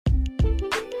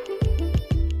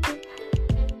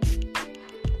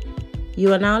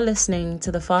You are now listening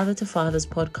to the Father to Fathers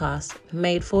podcast,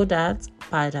 made for dads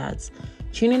by dads.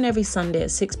 Tune in every Sunday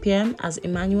at 6 p.m. as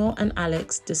Emmanuel and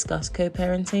Alex discuss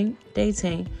co-parenting,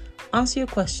 dating, answer your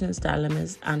questions,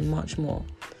 dilemmas, and much more.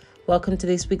 Welcome to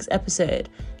this week's episode.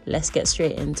 Let's get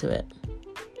straight into it.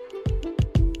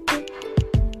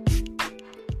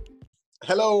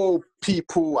 Hello,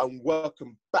 people, and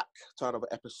welcome back to another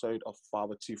episode of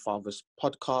Father to Fathers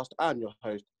podcast. I'm your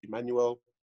host, Emmanuel.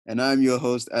 And I'm your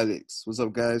host, Alex. What's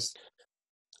up, guys?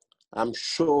 I'm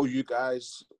sure you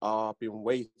guys have been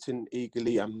waiting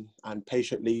eagerly and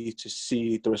patiently to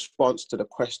see the response to the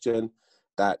question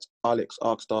that Alex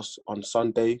asked us on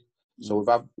Sunday. So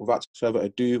without further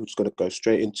ado, we're just going to go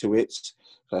straight into it.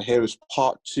 So here is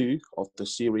part 2 of the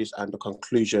series and the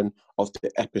conclusion of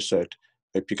the episode.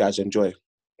 Hope you guys enjoy.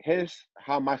 Here's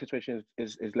how my situation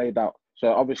is laid out. So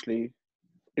obviously,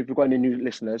 if you've got any new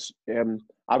listeners,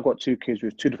 I've got 2 kids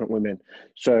with 2 different women.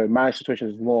 So my situation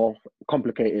is more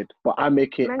complicated, but I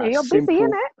make it Man, as you're simple. busy,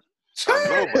 innit? I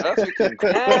know, but that's looking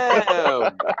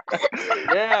damn.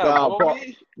 Nah, but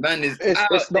Man is it's out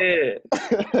not there.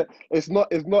 it's not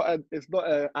an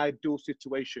ideal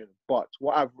situation. But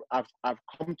what I've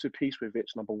come to peace with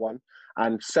it's number one,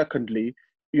 and secondly,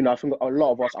 you know, I think a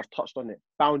lot of us have touched on it.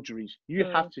 Boundaries. You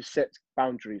have to set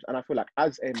boundaries, and I feel like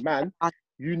as a man,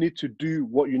 you need to do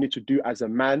what you need to do as a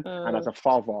man and as a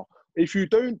father. If you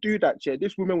don't do that,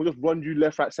 this woman will just run you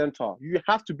left, right, center. You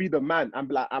have to be the man and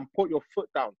be like, and put your foot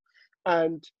down.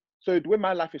 And so the way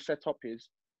my life is set up is,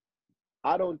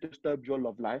 I don't disturb your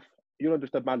love life. You don't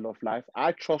disturb my love life.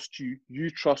 I trust you. You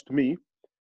trust me.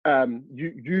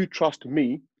 You trust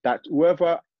me that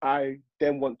whoever I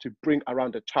then want to bring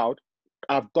around the child,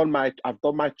 I've done my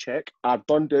check. I've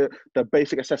done the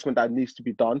basic assessment that needs to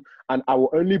be done, and I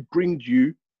will only bring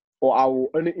you, or I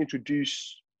will only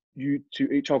introduce you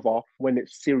to each other when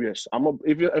it's serious. I'm not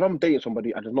if I'm dating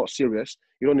somebody and it's not serious,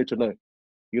 you don't need to know.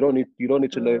 You don't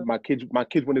need to know. My kids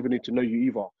won't even need to know you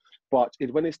either. But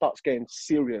it's when it starts getting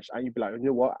serious and you be like, you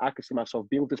know what, I can see myself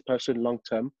being with this person long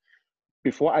term.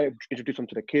 Before I introduce them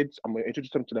to the kids, I'm going to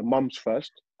introduce them to the mums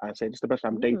first and say, this is the person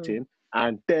I'm dating,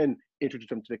 and then introduce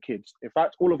them to the kids. In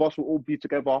fact, all of us will all be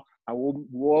together and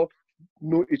we'll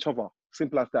know each other.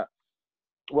 Simple as that.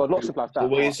 Well, not simple as that. So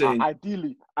what are you saying?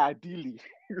 Ideally.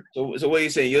 So what are you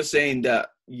saying? You're saying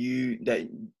that you don't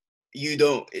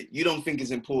think it's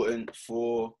important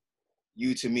for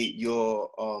you to meet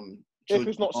your if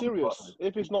it's not serious. partner.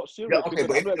 If it's not serious.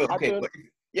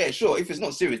 Yeah, sure. If it's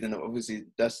not serious, then obviously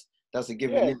that's a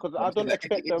given. Yeah, because I don't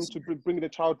expect them to bring the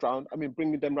child round. I mean,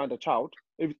 bringing them round the child.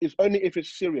 It's only if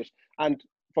it's serious. And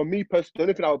for me personally, the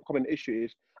only thing that would become an issue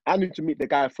is I need to meet the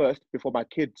guy first before my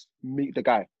kids meet the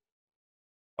guy.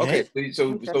 Okay,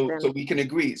 so we can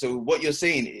agree. So what you're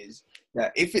saying is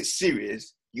that if it's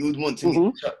serious, you would want to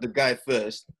meet the guy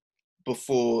first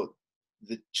before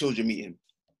the children meet him.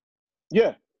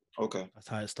 Yeah. Okay. That's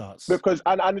how it starts. Because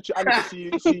I need to see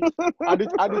I need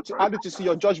to see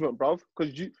your judgment, bruv.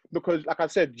 Because like I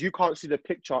said, you can't see the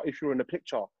picture if you're in the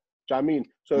picture. Do you know what I mean?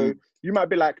 So you might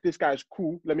be like, this guy's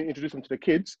cool, let me introduce him to the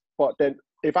kids. But then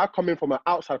if I come in from an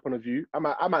outside point of view,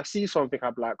 I might see something,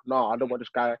 I'll be like, no, I don't want this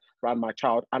guy around my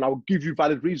child. And I'll give you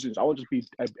valid reasons. I won't just be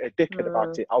a dickhead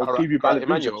about it. I'll give you valid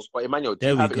reasons. But Emmanuel, do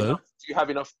you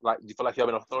have enough, like, do you feel like you have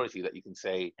enough authority that you can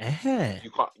say,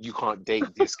 you can't date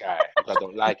this guy because I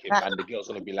don't like him, and the girl's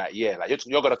going to be like, yeah, like,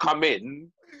 you're going to come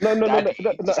in. No.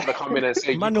 Just going to come in and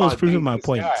say, Emmanuel's proving my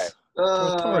point.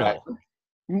 No.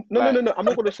 I'm not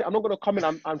gonna come in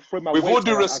and throw my. With all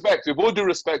due respect, who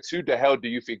the hell do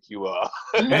you think you are?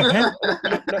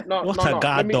 What a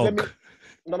guard dog.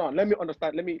 Let me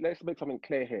understand. Let's make something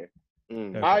clear here.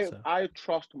 I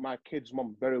trust my kid's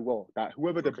mom very well. That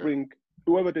whoever they bring,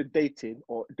 whoever they're dating,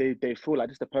 or they feel like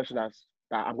this is the person that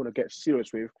I'm gonna get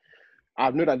serious with,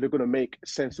 I know that they're gonna make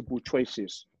sensible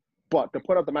choices. But the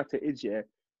point of the matter is,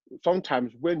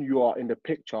 sometimes when you are in the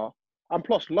picture, and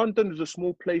plus London is a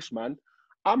small place, man.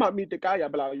 I might meet the guy, I'll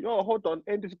be like, yo, hold on,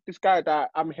 ain't this guy that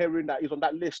I'm hearing that is on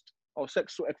that list of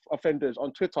sexual offenders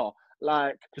on Twitter?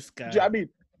 Like, this guy. Do you know what I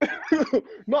mean?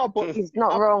 No, but he's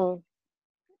not wrong.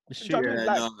 It's true. Yeah,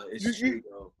 like, no, it's true,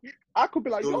 bro. I could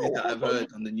be like, Story yo, that I've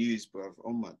heard on the news, bro.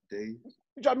 Oh my day. Do you know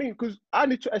what I mean? Because I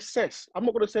need to assess. I'm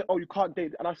not gonna say, oh, you can't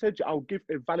date. And I said, I'll give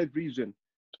a valid reason.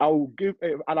 I'll give,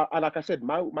 and like I said,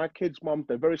 my kids' mom,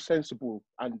 they're very sensible,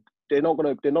 and they're not,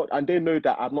 and they know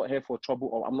that I'm not here for trouble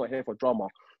or I'm not here for drama.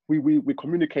 We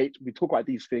communicate, we talk about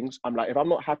these things. I'm like, if I'm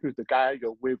not happy with the guy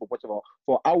you're with or whatever,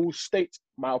 I will state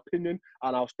my opinion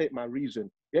and I'll state my reason.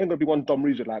 It ain't gonna be one dumb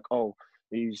reason like, oh,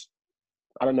 he's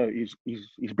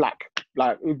black.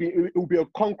 Like it will be a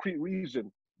concrete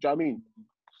reason. Do you know what I mean?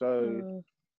 So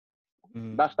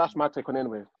That's my take on it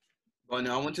anyway. But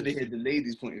no, I wanted to hear the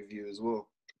ladies' point of view as well.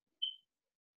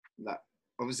 Like,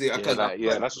 obviously,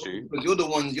 that's true. Because you're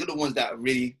the ones that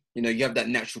really, you have that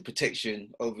natural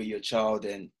protection over your child,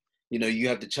 and you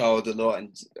have the child a lot,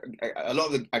 and a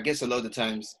lot of the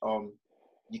times,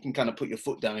 you can kind of put your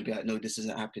foot down and be like, no, this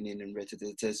isn't happening, and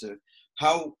so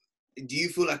how do you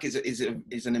feel like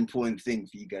it's an important thing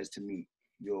for you guys to meet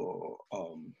your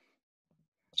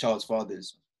child's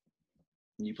father's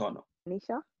new partner?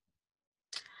 Nisha?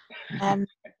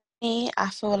 Me, I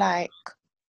feel like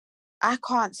I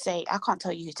can't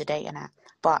tell you who to date in it,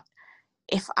 but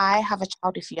if I have a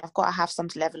child with you, I've got to have some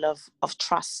level of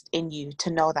trust in you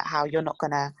to know that how you're not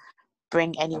gonna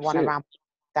bring anyone around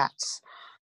that's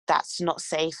not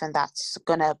safe and that's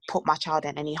gonna put my child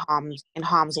in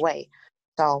harm's way.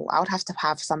 So I would have to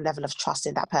have some level of trust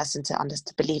in that person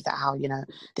to believe that how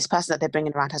this person that they're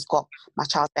bringing around has got my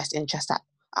child's best interest at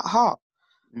heart.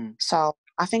 So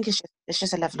I think it's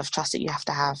just a level of trust that you have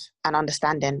to have, and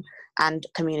understanding and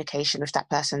communication with that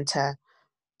person to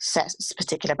set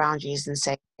particular boundaries and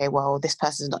say, okay, well, this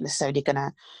person's not necessarily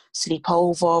gonna sleep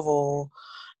over or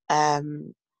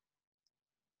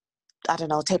I don't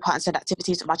know, take part in certain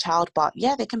activities with my child, but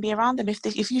yeah, they can be around them.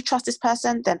 If you trust this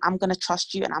person, then I'm gonna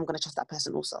trust you, and I'm gonna trust that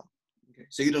person also. Okay.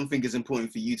 So you don't think it's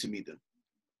important for you to meet them?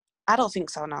 I don't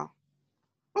think so, no.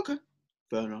 Okay,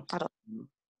 fair enough. I don't.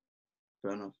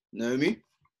 Fair enough. Naomi?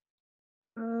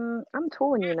 I'm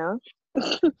torn,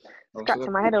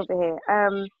 scratching my head over here.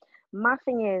 My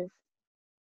thing is,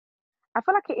 I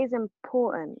feel like it is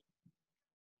important.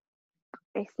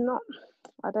 It's not,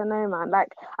 I don't know, man. Like,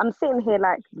 I'm sitting here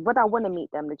like, would I want to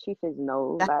meet them? The truth is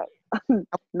no. Like,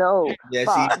 no. Yeah,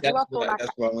 but do I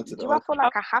feel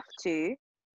like I have to?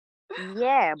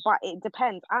 Yeah, but it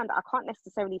depends. And I can't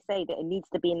necessarily say that it needs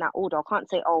to be in that order. I can't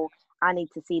say, oh, I need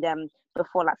to see them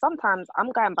before. Like, sometimes I'm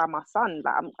going by my son.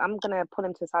 Like, I'm going to pull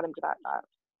him to the side and be like,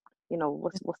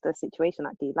 what's the situation?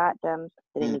 Like, do you like them?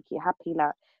 Do they make you happy?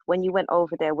 Like, when you went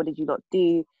over there, what did you lot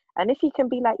do? And if he can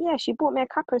be like, yeah, she bought me a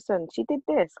Capri Sun, she did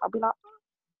this, I'll be like,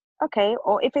 okay.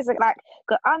 Or if it's like,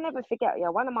 cause I'll never forget,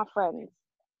 one of my friends,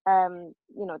 they're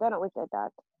not with their dad,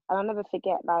 and I'll never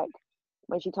forget, like,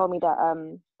 when she told me that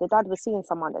the dad was seeing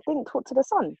someone that didn't talk to the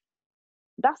son.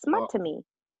 That's mad to me.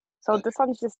 So the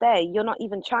son's just there. You're not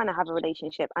even trying to have a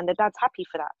relationship, and the dad's happy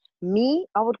for that. Me,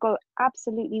 I would go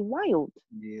absolutely wild.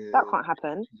 Yeah. That can't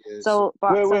happen. Yes. So,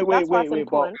 but that's why it's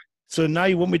important. So now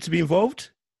you want me to be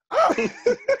involved?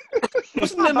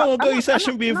 Wasn't there no ago you said I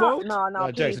shouldn't be involved? No,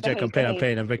 I'm playing.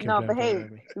 Behave.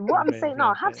 What I'm saying,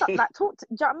 have some, like, talk to,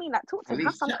 do you know what I mean? Like, talk to him,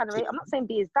 have some kind of, I'm not saying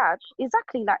be his dad.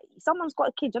 Exactly, like, someone's got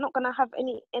a kid, you're not going to have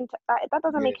any, that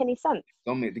doesn't make any sense.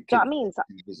 Don't make the kid, do you know what I mean? So,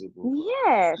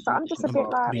 yeah, so I'm just a bit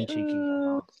like, being cheeky.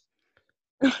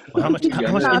 Well,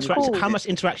 how much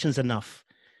interaction is enough?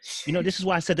 This is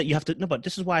why I said that you have to, but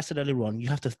this is why I said earlier on, you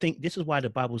have to think, this is why the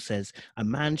Bible says a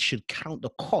man should count the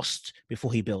cost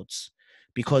before he builds.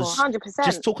 Because 100%.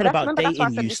 just talking about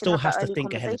dating, you still have to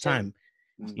think ahead of time.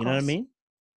 You know what I mean?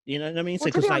 You know what I mean?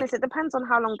 Well, to be honest, it depends on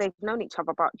how long they've known each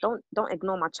other, but don't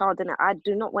ignore my child, innit? I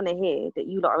do not want to hear that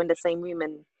you lot are in the same room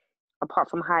and apart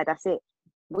from hi, that's it.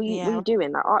 What are you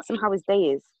doing? Like, ask him how his day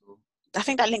is. I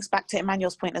think that links back to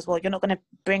Emmanuel's point as well. You're not going to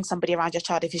bring somebody around your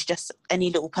child if it's just any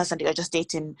little person that you're just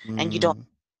dating and you don't.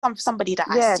 Somebody that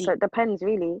I see. So it depends,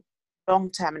 really.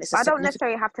 Long term. And I don't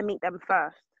necessarily have to meet them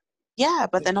first. Yeah,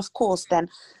 but then, of course, then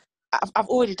I've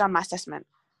already done my assessment.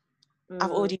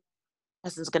 I've already,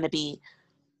 this person's going to be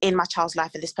in my child's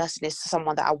life, and this person is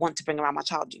someone that I want to bring around my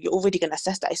child. You're already going to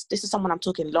assess that. This is someone I'm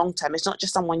talking long term. It's not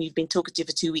just someone you've been talking to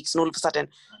for 2 weeks and all of a sudden,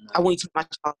 I want you to be my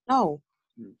child. No.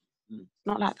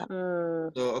 Not like that.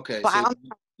 So okay, but so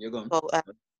you're going.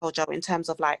 Joe, in terms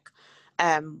of like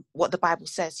what the Bible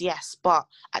says, yes, but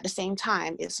at the same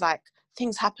time, it's like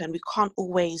things happen. We can't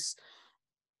always,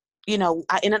 in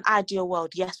an ideal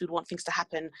world, yes, we'd want things to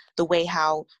happen the way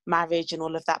how marriage and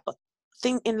all of that, but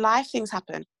in life, things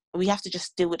happen. We have to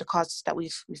just deal with the cards that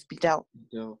we've been dealt.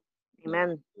 Yeah.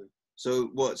 Amen.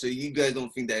 So what? So you guys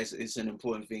don't think that it's an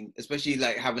important thing, especially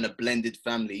like having a blended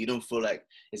family? You don't feel like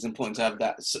it's important to have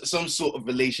that some sort of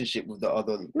relationship with the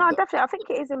other? No, definitely. I think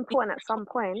it is important at some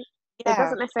point. Yeah. It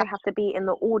doesn't necessarily have to be in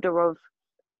the order of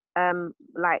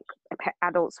like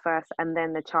adults first and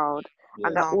then the child,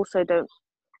 and that also don't.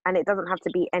 And it doesn't have to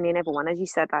be any and everyone, as you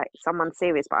said, like someone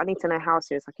serious. But I need to know how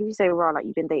serious. Like if you say, "Well, like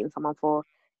you've been dating someone for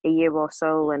a year or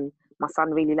so, and my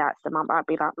son really likes them," I'd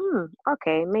be like,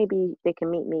 okay, maybe they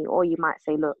can meet me. Or you might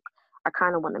say, look, I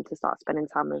kind of want them to start spending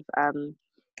time with,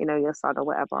 your son or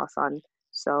whatever, our son.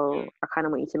 So I kind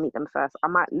of want you to meet them first. I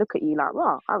might look at you like,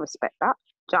 well, I respect that.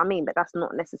 Do you know what I mean? But that's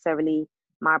not necessarily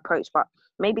my approach. But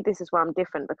maybe this is where I'm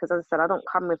different, because as I said, I don't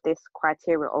come with this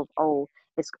criteria of,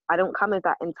 I don't come with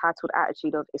that entitled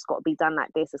attitude of it's got to be done like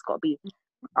this, it's got to be.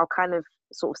 I'll kind of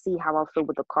sort of see how I'll feel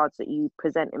with the cards that you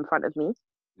present in front of me.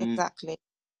 Exactly.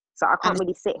 So I can't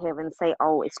really sit here and say,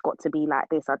 oh, it's got to be like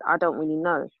this. I don't really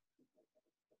know.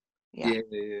 Yeah.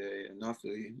 No, I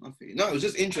feel you. No, it was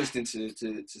just interesting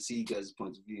to see you guys'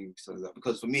 point of view. So that,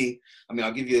 because for me, I mean,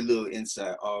 I'll give you a little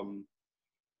insight.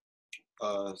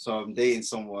 So I'm dating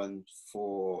someone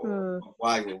for a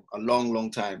while, a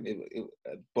long time.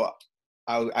 But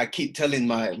I keep telling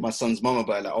my son's mom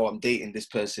about it, like, oh, I'm dating this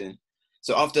person.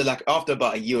 So after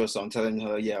about a year or so, I'm telling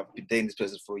her, yeah, I've been dating this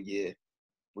person for a year.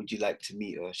 Would you like to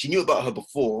meet her? She knew about her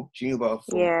before. Before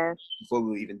we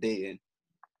were even dating.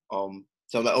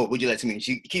 So I'm like, oh, would you like to meet?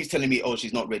 She keeps telling me, oh,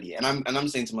 she's not ready. And I'm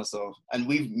saying to myself, and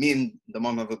me and the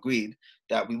mom have agreed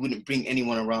that we wouldn't bring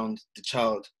anyone around the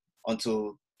child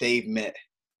until they've met,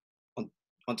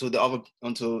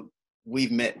 until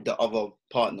we've met the other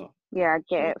partner. Yeah, I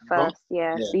get it first.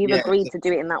 Yeah. So you've agreed to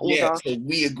do it in that order. Yeah, so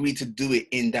we agreed to do it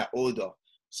in that order.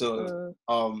 So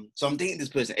so I'm dating this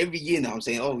person every year now. I'm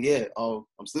saying, oh yeah,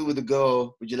 I'm still with the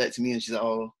girl. Would you like to meet? And she's like,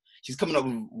 oh, she's coming up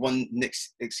with one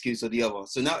next excuse or the other.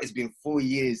 So now it's been 4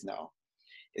 years now.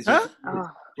 Fam,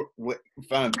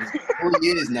 it's 4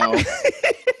 years now.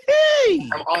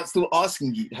 I'm still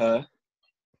asking her,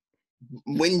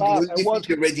 when do you think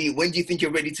you're ready? When do you think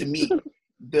you're ready to meet?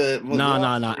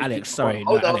 No, Alex. Sorry,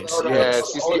 Alex. Yeah,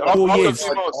 4 years.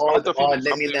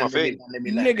 Let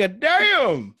me nigga,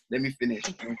 damn. Let me finish.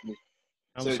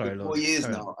 I'm so sorry, 4 years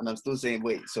now, and I'm still saying,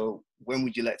 wait. So when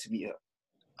would you like to meet her?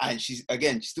 And she's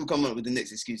still coming up with the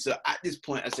next excuse. So at this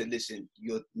point, I said, listen,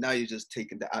 you're just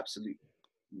taking the absolute,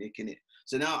 making it.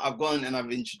 So now I've gone and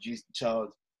I've introduced the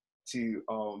child to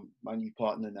my new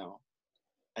partner now,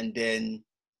 and then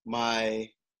my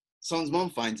son's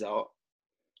mom finds out.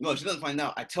 No, she doesn't find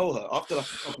out. I tell her after like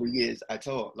a couple of years. I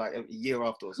tell her like a year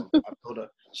after or something. I told her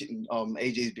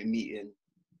AJ's been meeting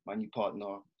my new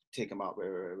partner. Take him out,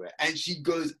 and she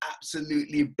goes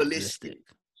absolutely ballistic.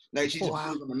 Like she's just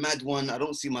on a mad one. I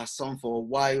don't see my son for a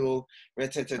while. This,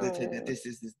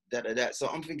 that. So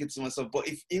I'm thinking to myself, but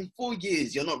if in 4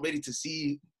 years you're not ready to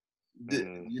see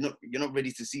you're not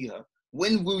ready to see her,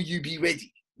 when will you be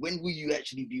ready? When will you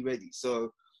actually be ready?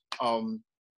 So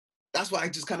that's why I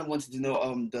just kind of wanted to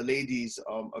know the lady's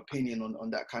opinion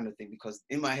on that kind of thing, because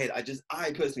in my head I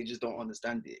personally just don't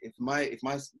understand it. If my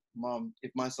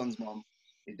son's mom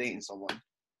is dating someone,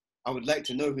 I would like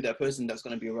to know who that person that's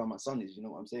going to be around my son is. You know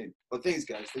what I'm saying? But thanks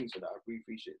for that. I really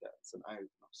appreciate that. So I'm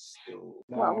still.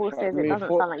 What I will say is, it doesn't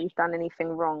sound like you've done anything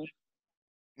wrong.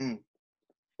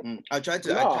 I tried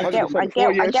to. I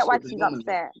get why she's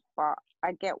upset, but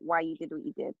I get why you did what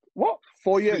you did. What?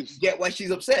 4 years? You get why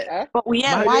she's upset? But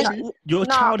your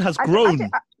child has grown.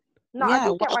 I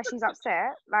do get why she's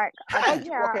upset. Like, I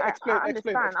understand.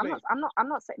 Explain. I'm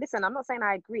not saying. Listen, I'm not saying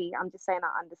I agree. I'm just saying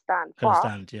I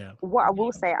understand. Yeah. What I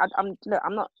will say, I'm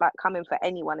not like coming for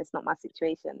anyone. It's not my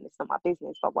situation. It's not my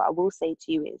business. But what I will say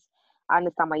to you is, I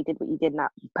understand why you did what you did. Now,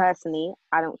 personally,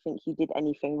 I don't think you did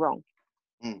anything wrong.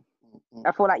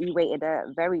 I feel like you waited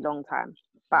a very long time,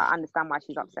 but I understand why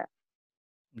she's upset.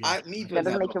 Yeah. That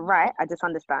doesn't make it right. I just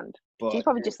understand. But she's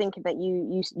probably just thinking that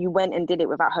you went and did it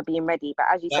without her being ready. But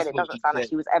as you said, it doesn't sound like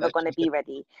she was ever going to be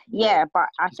ready. Yeah, but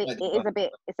I think it's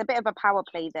a bit of a power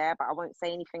play there. But I won't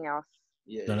say anything else.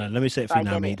 No, let me say it for you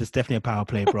now, mate. There's definitely a power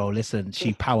play, bro. Listen,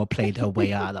 she power played her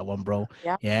way out of that one, bro.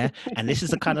 Yeah. And this is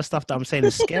the kind of stuff that I'm saying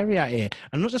is scary out here.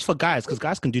 And not just for guys, because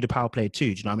guys can do the power play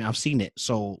too. Do you know what I mean? I've seen it.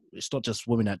 So it's not just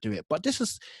women that do it. But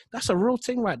that's a real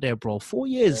thing right there, bro. 4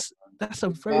 years. That's a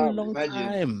very long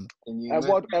time.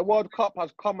 A World Cup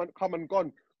has come and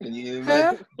gone. Can you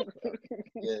imagine?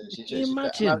 She can you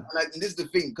imagine? And this is the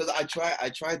thing, because I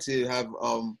try to have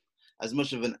as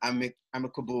much of an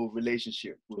amicable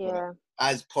relationship with her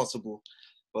as possible,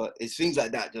 but it's things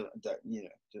like that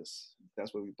just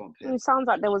that's where we bump heads. It sounds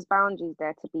like there was boundaries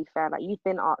there. To be fair, like you've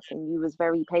been asking, you was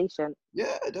very patient.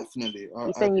 Yeah, definitely.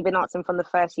 You're saying you've been asking from the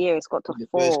first year. It's got to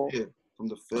 4. From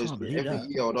the first year. Every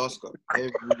year I would ask her.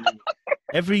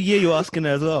 Every year you're asking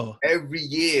her as well. Every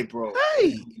year, bro.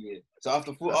 Hey. Every year. So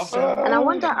after and I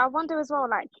wonder as well,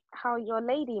 like how your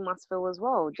lady must feel as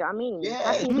well. Do you know what I mean? Yeah.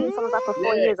 How can you be in someone's life for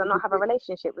 4 years and not have a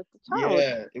relationship with the child?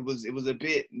 Yeah, it was a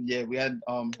bit. Yeah, we had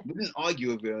we didn't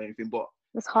argue over it or anything, but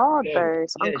it's hard though.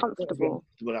 It's uncomfortable.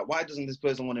 Like, why doesn't this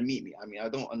person want to meet me? I mean, I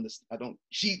don't understand.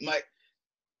 She my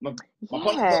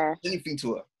partner doesn't do anything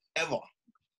to her ever.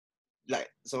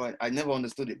 Like, so I never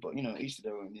understood it, but each to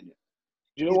their own, innit?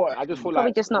 Do you know what? I just feel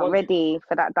probably just not ready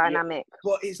for that dynamic.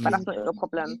 But that's not your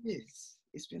problem.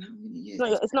 It's been how many years?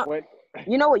 It's not.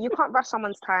 You know what? You can't rush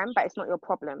someone's time, but it's not your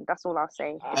problem. That's all I'll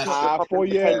say. It's not your problem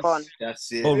to take on.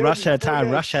 That's it. Oh, rush her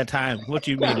time. Rush her time. What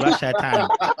do you mean? Rush her time.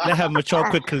 Let her mature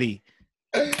quickly.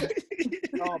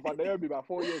 No, but Naomi, about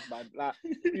 4 years, man. Like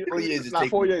 4 years is like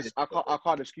 4 years. years. I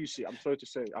can't excuse it. I'm sorry to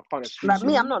say, I can't excuse Like it.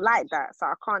 me, I'm not like that, so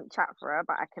I can't chat for her.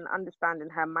 But I can understand in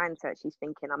her mindset, she's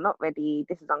thinking, "I'm not ready.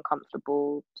 This is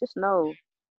uncomfortable. Just know,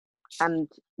 and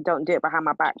don't do it behind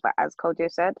my back." But as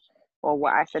Kojo said, or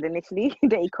what I said initially,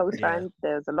 that he co-signed,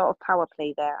 there's a lot of power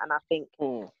play there, and I think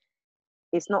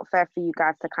it's not fair for you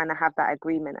guys to kind of have that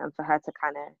agreement and for her to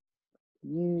kind of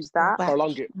use that.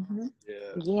 Prolong it. Mm-hmm.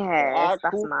 Yeah,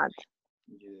 that's mad.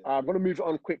 Yeah. I'm gonna move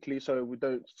on quickly so we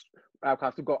don't. I've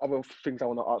still got other things I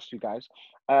want to ask you guys.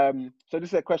 So this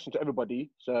is a question to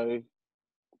everybody. So,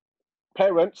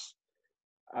 parents,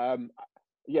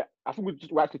 yeah, I think we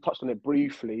actually touched on it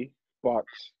briefly, but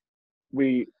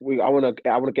I want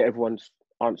to get everyone's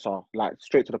answer like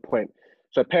straight to the point.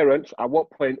 So, parents, at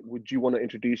what point would you want to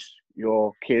introduce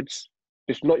your kids?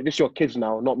 This your kids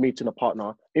now, not meeting a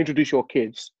partner. Introduce your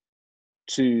kids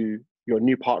to your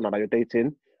new partner that you're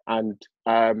dating. And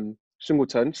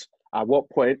singletons, at what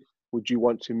point would you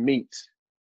want to meet?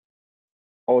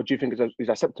 Or do you think it's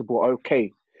acceptable?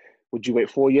 Okay. Would you wait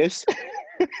 4 years?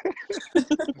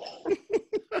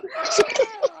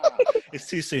 It's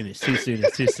too soon. It's too soon.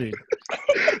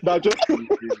 No,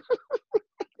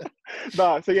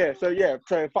 So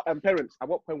parents, at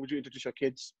what point would you introduce your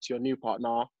kids to your new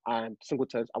partner? And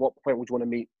singletons, at what point would you want to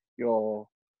meet your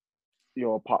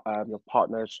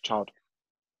partner's child?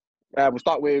 We'll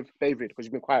start with David because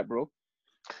you've been quiet, bro.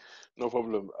 No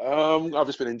problem. I've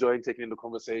just been enjoying taking in the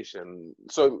conversation.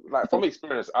 So, like from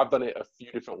experience, I've done it a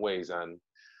few different ways, and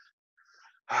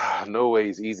no way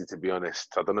is easy, to be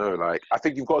honest. I don't know. Like, I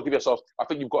think you've got to give yourself. I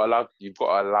think you've got to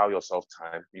allow yourself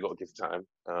time. You got to give time,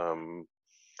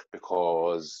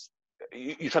 because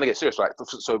you're trying to get serious, right?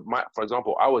 So, for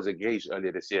example, I was engaged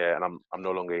earlier this year, and I'm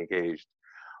no longer engaged.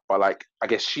 But like, I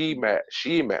guess she met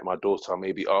my daughter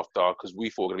maybe after, because we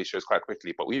thought relationships quite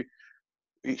quickly. But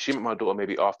she met my daughter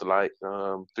maybe after like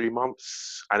 3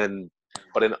 months,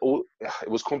 but then it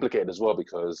was complicated as well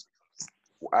because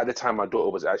at the time my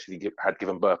daughter was actually had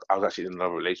given birth. I was actually in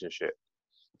another relationship,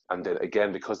 and then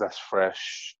again because that's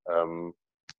fresh,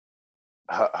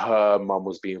 her mum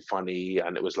was being funny,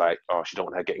 and it was like, oh, she don't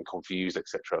want her getting confused,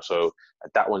 etc. So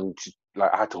at that one,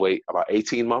 like I had to wait about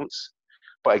 18 months.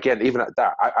 But again, even at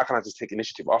that, I kind of just take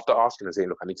initiative after asking and saying,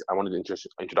 look, I wanted an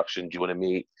introduction. Do you want to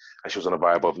meet? And she was on a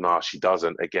vibe of, nah, she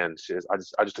doesn't. Again, I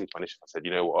just took initiative. I said, you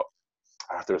know what?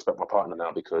 I have to respect my partner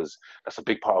now because that's a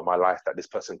big part of my life that this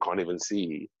person can't even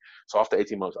see. So after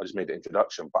 18 months, I just made the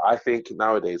introduction. But I think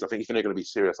nowadays, if they're going to be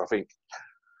serious, I think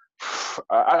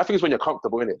it's when you're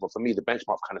comfortable in it. But for me, the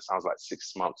benchmark kind of sounds like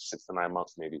 6 months, 6 to 9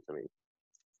 months, maybe for me.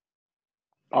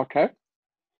 Okay.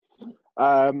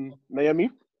 Naomi?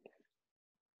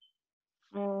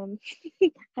 I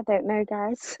don't know,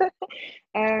 guys.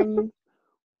 No,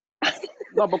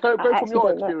 but go from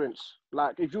your experience.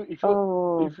 Like, if you was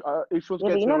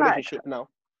getting into a relationship now.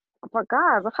 But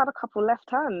guys, I've had a couple left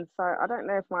turns, so I don't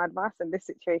know if my advice in this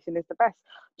situation is the best.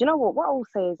 Do you know what? What I will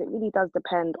say is it really does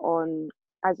depend on,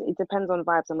 it depends on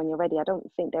vibes and when you're ready. I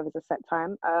don't think there is a set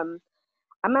time. I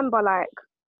remember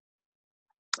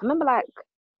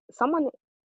someone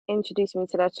introduced me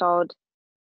to their child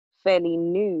fairly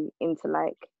new into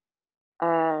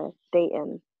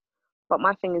dating. But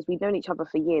my thing is, we've known each other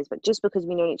for years, but just because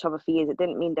we known each other for years, it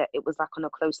didn't mean that it was like on a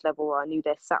close level or I knew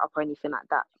their setup or anything like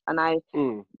that. And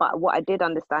but what I did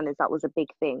understand is that was a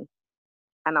big thing.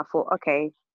 And I thought,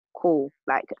 okay, cool.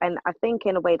 And I think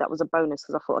in a way that was a bonus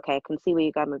because I thought, okay, I can see where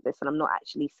you're going with this and I'm not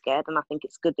actually scared. And I think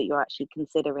it's good that you're actually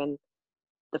considering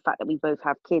the fact that we both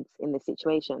have kids in this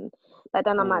situation. But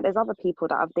then I'm like, there's other people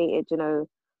that I've dated,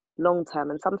 long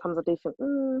term. And sometimes I do think,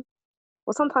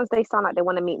 well, sometimes they sound like they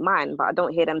want to meet mine, but I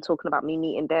don't hear them talking about me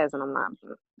meeting theirs. And I'm like,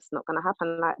 it's not going to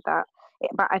happen like that.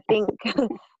 But I think,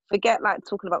 forget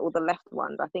talking about all the left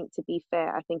ones. I think to be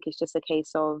fair, I think it's just a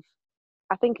case of,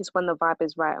 I think it's when the vibe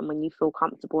is right and when you feel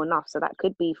comfortable enough. So that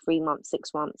could be 3 months,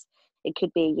 6 months. It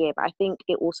could be a year. But I think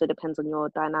it also depends on your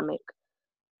dynamic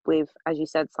with, as you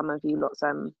said, some of you lots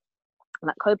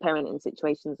co-parenting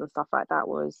situations and stuff like that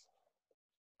was,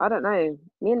 I don't know.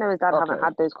 Me and Noah's dad haven't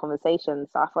had those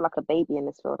conversations, so I feel like a baby in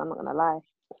this field. I'm not gonna lie.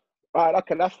 All right,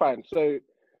 okay, that's fine. So,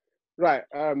 right,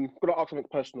 gonna ask something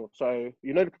personal. So,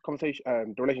 the conversation,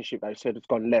 the relationship that you said has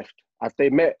gone left. Have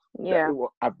they met? Yeah.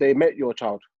 Have they met your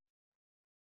child?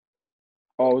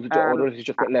 Or has it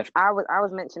just got left? I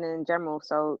was mentioning in general,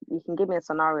 so you can give me a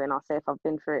scenario and I'll say if I've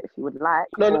been through it if you would like.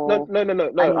 No. I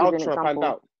was trying to find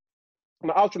out.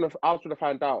 No, I was trying to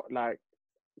find out, like,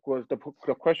 was the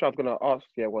question I was gonna ask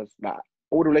here was like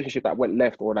all the relationships that went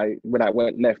left, or like when I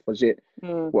went left, was it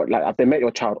what, like, have they met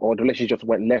your child, or the relationship just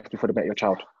went left before they met your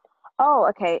child? Oh,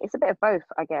 okay. It's a bit of both,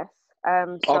 I guess.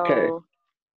 Okay.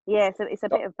 Yeah, so it's a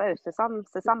bit of both. So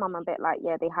some I'm a bit like,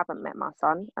 yeah, they haven't met my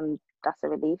son, and that's a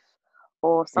relief.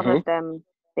 Or some of them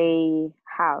they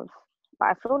have, but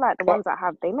I feel like the ones that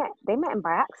have, they met him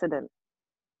by accident.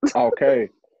 Okay.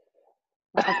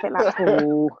 Like, I was a bit like,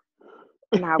 oh,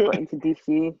 now I've got to introduce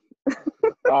you.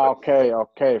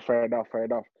 Okay, fair enough.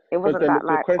 It wasn't that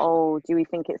like, oh, do we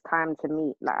think it's time to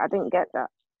meet? Like, I didn't get that.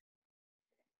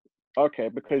 Okay,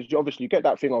 because you obviously get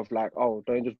that thing of like, oh,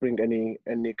 don't just bring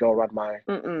any girl around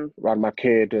my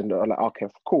kid, and like, okay,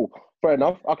 cool, fair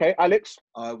enough. Okay, Alex.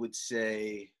 I would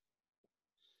say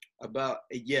about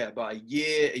a year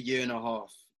and a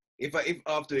half. If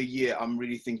after a year I'm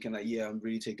really thinking like, yeah, I'm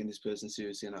really taking this person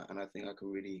seriously, and I think I could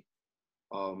really,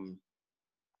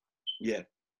 yeah,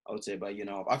 I would say about a year and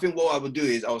a half. I think what I would do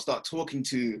is I would start talking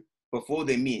to, before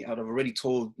they meet, I'd have already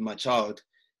told my child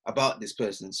about this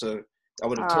person. So I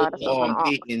would have told them, oh,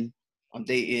 I'm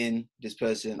dating this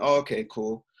person. Oh, okay,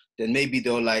 cool. Then maybe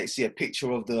they'll like see a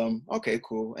picture of them. Okay,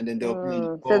 cool. And then they'll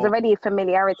so there's already a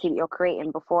familiarity that you're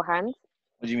creating beforehand.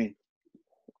 What do you mean?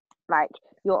 Like,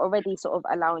 you're already sort of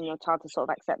allowing your child to sort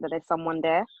of accept that there's someone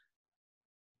there.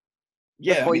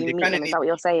 Yeah, before you meet them, is that what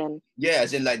you're saying? Yeah,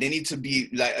 as in like they need to be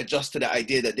like adjust to the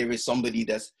idea that there is somebody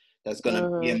that's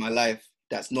gonna be in my life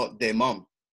that's not their mom.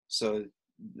 So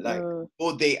like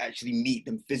before they actually meet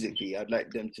them physically, I'd like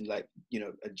them to like, you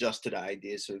know, adjust to the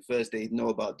idea. So first they know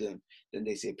about them, then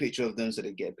they see a picture of them, so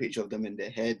they get a picture of them in their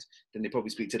head, then they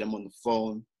probably speak to them on the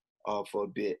phone for a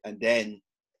bit, and then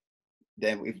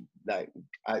if like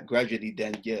gradually,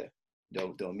 then yeah,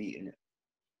 they'll meet in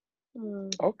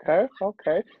it. Okay.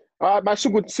 My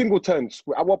single terms.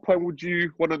 At what point would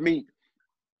you want to meet?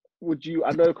 Would you?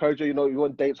 I know, Kojo, you know, you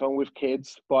want dates on with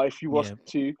kids, but if you was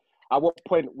to, at what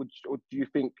point do you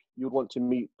think you'd want to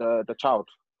meet the child?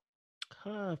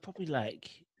 Probably like,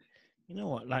 you know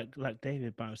what, like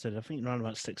David Brown said, I think around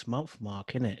about 6 month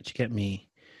mark, innit? Do you get me?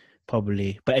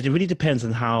 Probably, but it really depends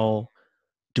on how.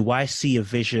 Do I see a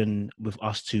vision with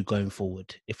us two going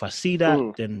forward? If I see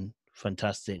that, then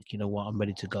fantastic. You know what? I'm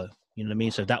ready to go. You know what I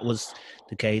mean? So if that was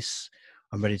the case,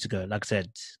 I'm ready to go. Like I said,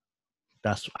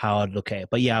 that's how I'd look at it.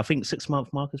 But yeah, I think 6 month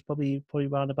mark is probably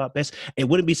round about best. It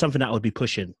wouldn't be something that I would be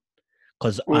pushing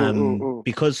because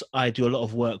I do a lot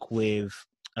of work with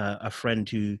a friend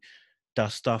who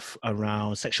does stuff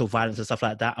around sexual violence and stuff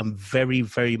like that. I'm very,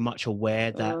 very much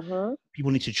aware that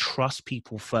people need to trust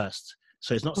people first.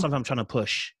 So it's not something I'm trying to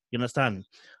push. You understand?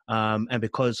 And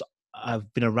because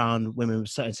I've been around women with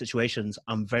certain situations,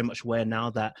 I'm very much aware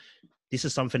now that this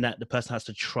is something that the person has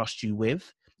to trust you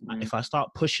with. If I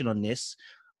start pushing on this,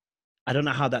 I don't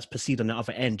know how that's perceived on the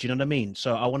other end. Do you know what I mean?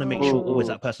 So I want to make sure always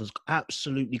that person's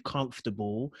absolutely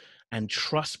comfortable and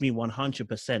trust me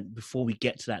 100% before we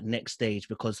get to that next stage,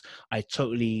 because I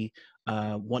totally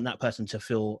want that person to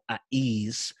feel at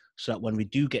ease so that when we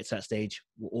do get to that stage,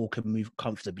 we all can move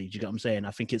comfortably. Do you get what I'm saying?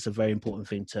 I think it's a very important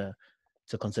thing to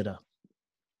consider.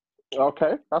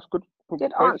 Okay, that's good.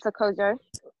 Good answer, Kojo.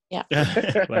 Yeah.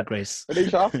 Right, Grace.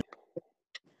 Alicia?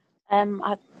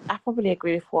 I probably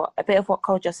agree with a bit of what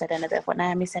Kojo said and a bit of what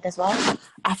Naomi said as well.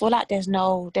 I feel like there's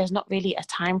not really a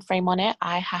time frame on it.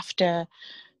 I have to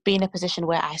be in a position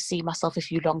where I see myself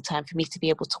with you long term for me to be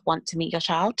able to want to meet your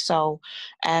child. So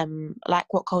like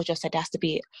what Kojo said, there has to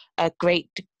be a great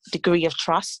degree of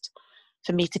trust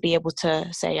for me to be able to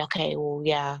say, okay, well,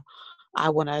 yeah, I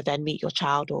want to then meet your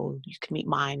child, or you can meet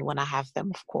mine when I have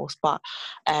them, of course. But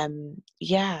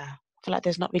yeah, I feel like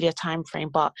there's not really a time frame,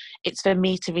 but it's for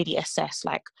me to really assess.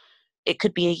 Like, it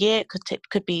could be a year, it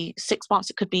could be 6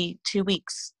 months, it could be 2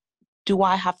 weeks. Do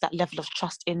I have that level of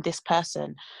trust in this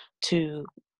person to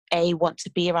want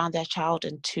to be around their child,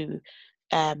 and to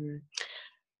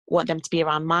want them to be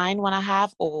around mine when I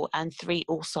have, and 3,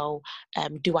 also,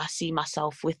 do I see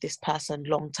myself with this person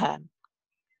long term?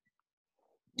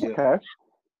 Okay,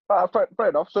 fair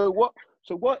enough. So what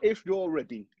if you're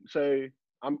ready? So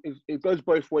it goes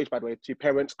both ways, by the way, to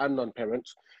parents and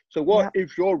non-parents. So what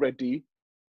if you're ready,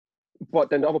 but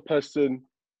then the other person,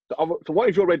 so what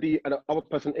if you're ready and the other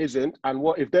person isn't, and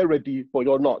what if they're ready but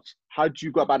you're not? How do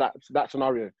you go about that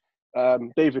scenario?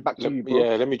 David, back to you, bro.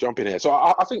 Yeah, let me jump in here. So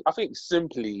I think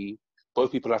simply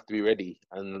both people have to be ready,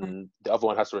 and the other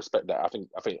one has to respect that. I think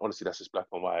honestly that's just black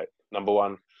and white. Number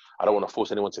one, I don't want to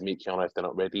force anyone to meet Kiana if they're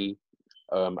not ready.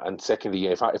 And secondly,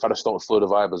 if I just don't feel the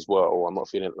vibe as well, or I'm not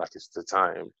feeling like it's the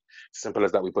time, simple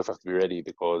as that, we both have to be ready,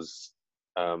 because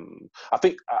I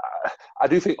think I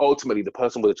do think ultimately the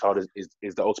person with a child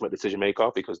is the ultimate decision maker,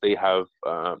 because they have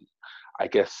I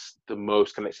guess the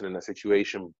most connection in that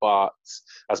situation. But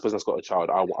as a person that's got a child,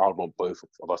 I want both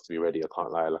of us to be ready. I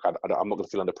can't lie. Like I'm not going to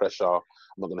feel under pressure. I'm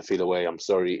not going to feel away. I'm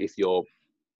sorry if you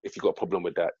got a problem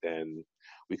with that, then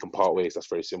we can part ways. That's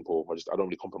very simple. I don't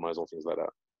really compromise on things like that.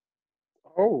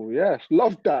 Oh yes,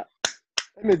 love that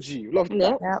energy. Love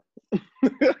that.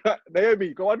 Yeah.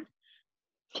 Naomi, go on.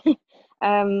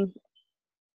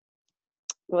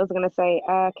 What was I gonna say?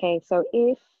 Okay, so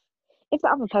if the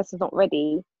other person's not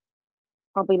ready,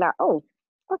 I'll be like, oh,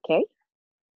 okay.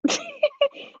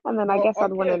 And then I guess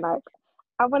I'd want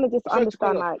to just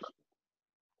understand, like.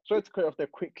 Sorry to cut off there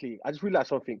quickly. I just realized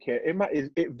something here.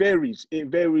 It varies. It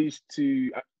varies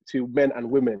to men and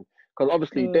women, because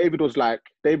obviously David was like,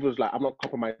 I'm not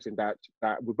compromising that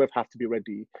we both have to be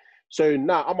ready. So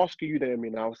now I'm asking you, Naomi,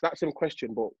 now. It's that same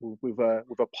question, but with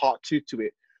a part two to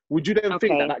it. Would you then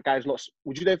think that guy is not?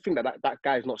 Would you then think that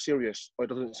guy is not serious, or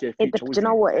doesn't see a future? Do you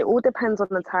know what? It all depends on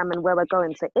the time and where we're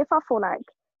going. So if I feel like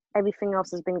everything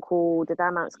else has been cool, the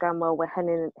dynamic's going well, we're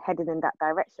headed in that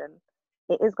direction,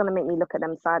 it is going to make me look at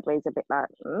them sideways a bit like,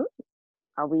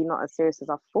 are we not as serious as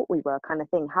I thought we were, kind of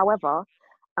thing. However,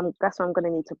 that's where I'm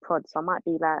going to need to prod. So I might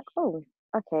be like, oh,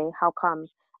 okay, how come?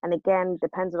 And again,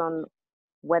 depending on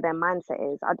where their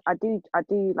mindset is, I do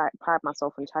like pride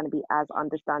myself on trying to be as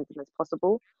understanding as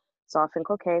possible. So I think,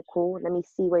 okay, cool, let me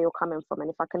see where you're coming from. And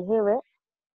if I can hear it,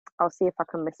 I'll see if I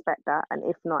can respect that. And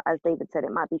if not, as David said,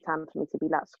 it might be time for me to be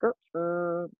like, screw,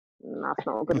 that's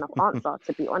not a good enough answer,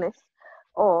 to be honest.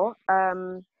 Or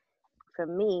for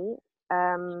me,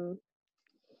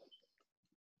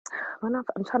 when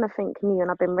I'm trying to think me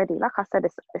and I've been ready, like I said,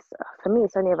 it's for me,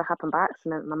 it's only ever happened by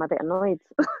accident and I'm a bit annoyed.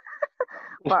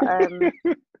 But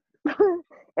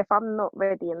if I'm not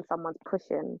ready and someone's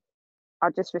pushing, I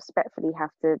just respectfully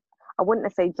have to, I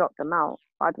wouldn't say drop them out,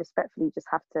 but I'd respectfully just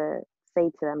have to say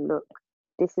to them, look,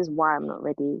 this is why I'm not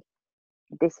ready.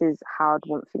 This is how I'd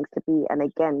want things to be. And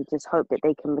again, just hope that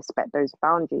they can respect those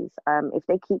boundaries. If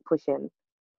they keep pushing,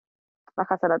 like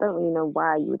I said, I don't really know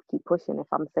why you would keep pushing if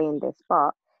I'm saying this,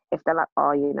 but if they're like,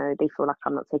 oh, they feel like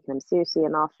I'm not taking them seriously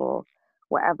enough or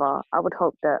whatever, I would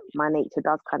hope that my nature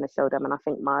does kind of show them. And I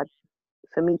think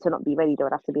for me to not be ready, there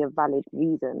would have to be a valid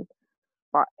reason.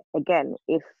 But again,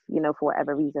 if, for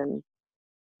whatever reason,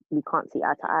 we can't see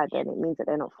eye to eye, then it means that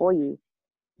they're not for you.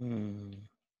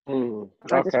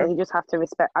 I just think you just have to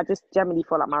respect. I just generally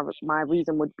feel like my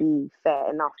reason would be fair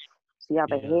enough. So you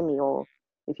either hear me, or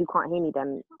if you can't hear me,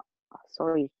 then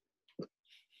sorry.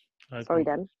 Sorry,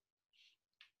 then.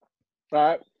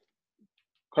 Right.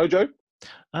 Kojo?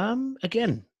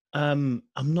 Again, I'm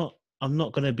not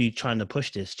gonna be trying to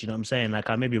push this. Do you know what I'm saying? Like,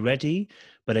 I may be ready,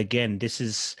 but again, this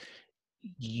is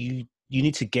you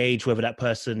need to gauge whether that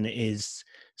person is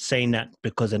saying that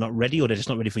because they're not ready or they're just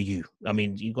not ready for you. I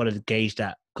mean, you got to gauge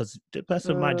that, because the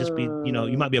person might just be,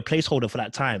 you might be a placeholder for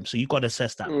that time. So you got to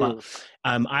assess that. But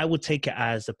I would take it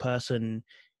as the person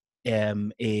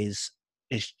is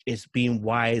being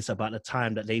wise about the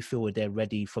time that they feel they're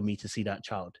ready for me to see that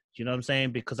child. Do you know what I'm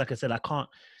saying? Because like I said,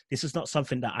 this is not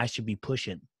something that I should be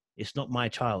pushing. It's not my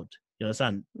child. You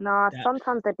understand? No,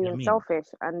 sometimes they're being selfish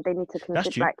and they need to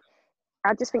consider, like,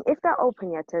 I just think if they're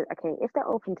open, if they're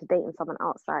open to dating someone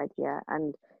outside,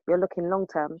 and you're looking long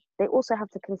term, they also have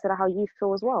to consider how you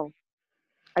feel as well.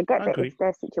 I get that it's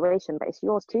their situation, but it's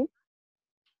yours too.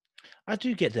 I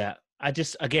do get that. I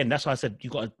just, again, that's why I said you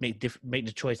got to make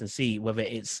the choice and see whether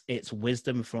it's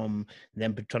wisdom from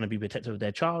them trying to be protective of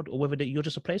their child, or whether you're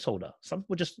just a placeholder. Some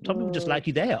people just like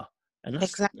you there, and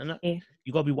that's exactly.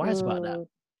 You got to be wise about that.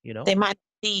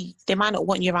 They might not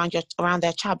want you around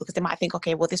their child because they might think,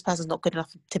 okay, well, this person's not good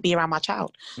enough to be around my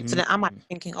child. Mm-hmm. So then I might be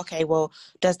thinking, okay, well,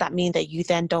 does that mean that you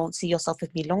then don't see yourself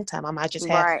with me long term? Am I just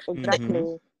here? Right,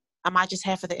 exactly. Am I just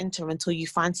here for the interim until you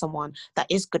find someone that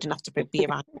is good enough to be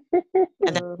around?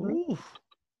 And then,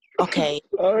 okay,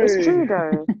 it's true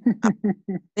though.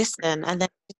 Listen, and then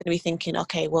you're going to be thinking,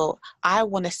 okay, well, I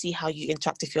want to see how you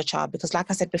interact with your child, because, like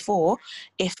I said before,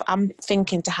 if I'm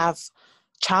thinking to have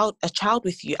a child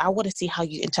with you, I want to see how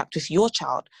you interact with your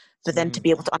child for them to be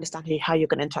able to understand how you're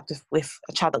going to interact with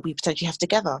a child that we potentially have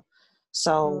together.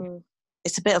 So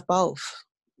it's a bit of both.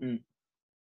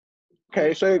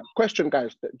 Okay, so question,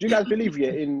 guys, do you guys believe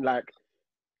in like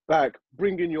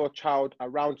bringing your child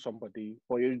around somebody,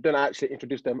 or you don't actually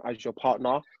introduce them as your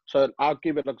partner? So I'll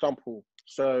give an example.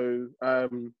 So I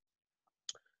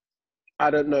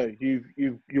don't know,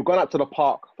 you've gone out to the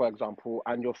park, for example,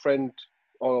 and your friend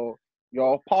or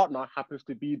your partner happens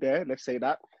to be there, let's say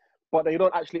that, but you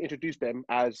don't actually introduce them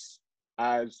as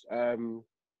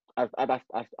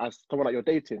as someone that you're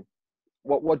dating?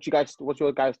 What's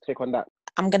your guys' take on that?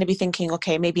 I'm going to be thinking,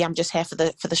 okay, maybe I'm just here for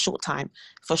the short time,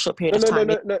 for a short period of time.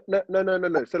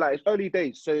 No. So like, it's early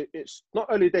days. So it's not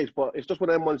early days, but it's just one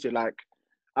of them ones. You're like,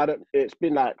 it's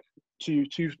been like 3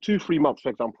 months, for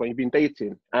example, and you've been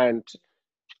dating, and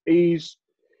he's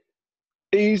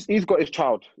got his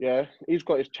child. Yeah, he's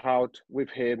got his child with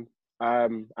him.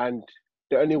 And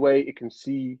the only way he can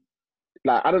see,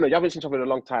 like, I don't know, you haven't seen something in a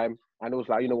long time, and it was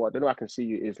like, you know what, the only way I can see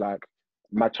you is like,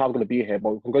 my child's going to be here,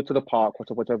 but we can go to the park,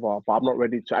 whatever, but I'm not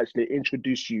ready to actually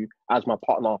introduce you as my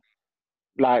partner.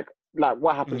 Like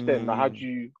what happens then? Like, how do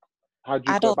you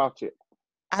go about it?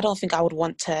 I don't think I would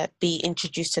want to be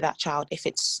introduced to that child if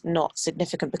it's not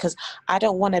significant, because I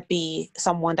don't want to be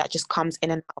someone that just comes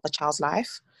in and out of a child's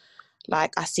life.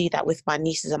 Like, I see that with my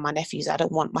nieces and my nephews.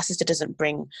 My sister doesn't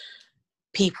bring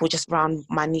people just around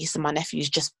my niece and my nephews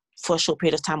just for a short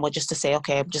period of time, or just to say,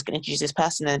 okay, I'm just going to introduce this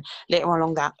person, and later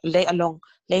on down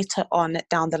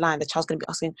the line, the child's going to be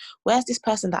asking, where's this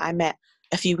person that I met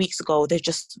a few weeks ago? They've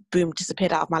just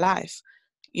disappeared out of my life.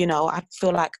 You know, I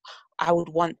feel like I would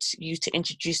want you to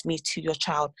introduce me to your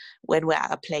child when we're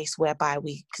at a place whereby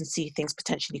we can see things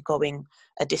potentially going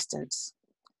a distance.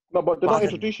 No, but they're not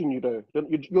introducing you though.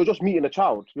 You're just meeting a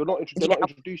child. They're not introducing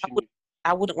you.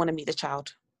 I wouldn't want to meet the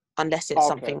child unless it's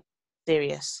something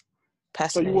serious.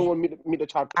 Personally. So you won't want to meet the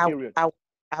child, period? I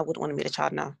wouldn't want to meet the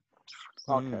child now.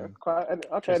 Okay.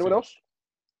 Okay, anyone else?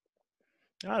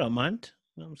 I don't mind.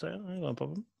 You know what I'm saying? I ain't got a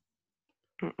problem.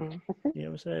 Mm-mm. You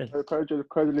know what I'm saying?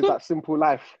 Crazy live that simple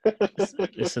life.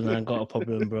 Listen, I ain't got a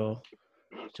problem, bro.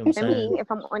 For me,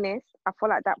 if I'm honest, I feel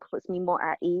like that puts me more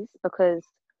at ease, because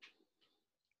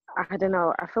I don't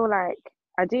know, I feel like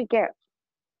I do get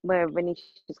where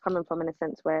Renisha's coming from, in a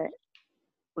sense where,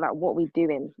 like, what we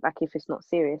doing, like, if it's not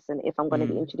serious and if I'm going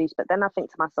to be introduced. But then I think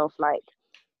to myself, like,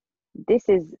 this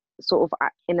is sort of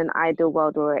in an ideal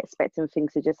world where we're expecting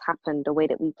things to just happen the way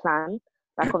that we plan.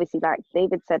 Like, obviously, like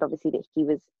David said, obviously, that he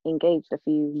was engaged a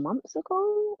few months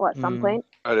ago or at some point.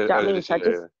 Earlier this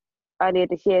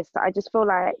year. So I just feel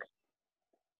like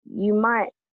you might,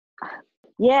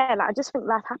 like, I just think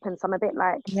life happens. So I'm a bit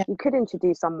like, you could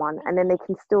introduce someone and then they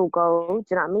can still go, do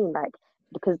you know what I mean? Like,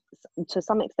 because to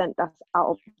some extent that's out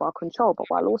of our control. But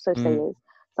what I'll also say is,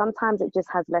 sometimes it just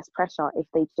has less pressure if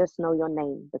they just know your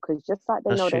name, because just like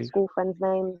they know their school friends'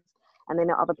 names and they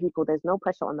know other people, there's no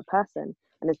pressure on the person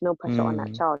and there's no pressure on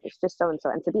that child. It's just so-and-so.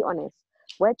 And to be honest,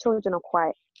 where children are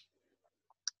quite,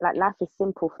 like, life is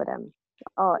simple for them.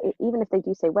 Even if they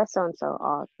do say, where's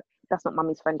so-and-so? That's not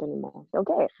mummy's friend anymore. They'll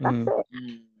get it. That's it.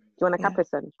 Do you want a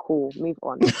Capricin? Cool, move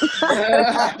on. That's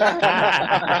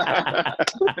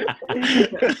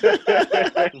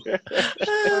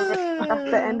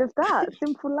the end of that.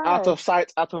 Simple life. Out of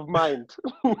sight, out of mind.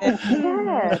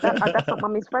 That's not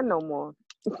mummy's friend no more.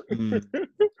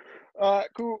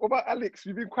 Cool. What about Alex?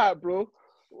 You've been quiet, bro.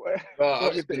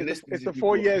 It's the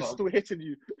 4 years still hitting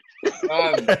you.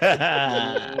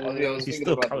 He's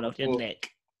still coming off your neck.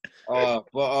 What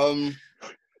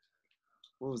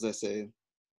was I saying?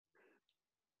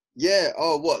 Yeah.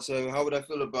 What? So how would I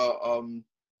feel about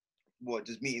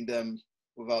just meeting them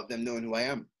without them knowing who I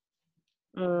am?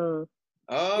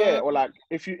 Yeah, or like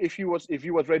if you was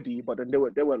ready, but then they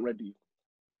weren't ready.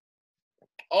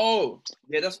 Oh,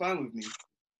 yeah, that's fine with me.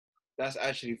 That's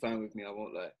actually fine with me. I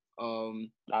won't lie.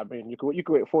 I mean, you could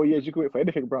wait 4 years. You could wait for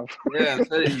anything, bro. Yeah, I'm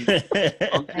telling you.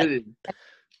 I'm kidding.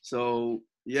 So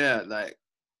yeah, like,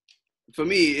 for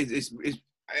me, it's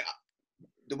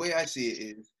the way I see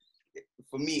it is,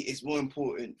 for me, it's more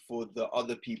important for the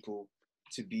other people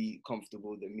to be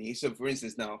comfortable than me. So, for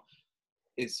instance, now,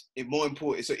 it's more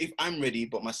important. So, if I'm ready,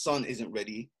 but my son isn't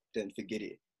ready, then forget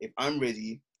it. If I'm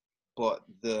ready, but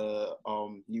the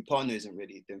new partner isn't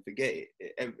ready, then forget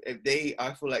it.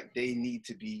 I feel like they need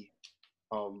to be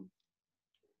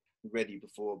ready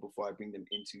before I bring them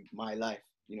into my life.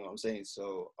 You know what I'm saying?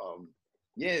 So,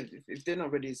 yeah, if they're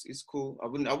not ready, it's cool. I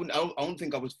don't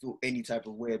think I would feel any type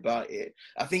of way about it.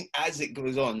 I think as it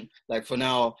goes on, like, for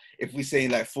now, if we're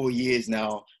saying like 4 years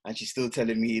now and she's still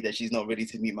telling me that she's not ready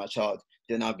to meet my child,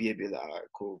 then I'll be a bit like, all right,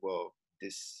 cool. Well,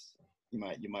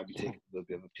 you might be taking a little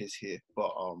bit of a piss here, but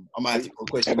I might have to go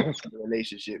question the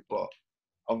relationship. But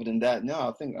other than that, no,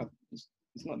 I think it's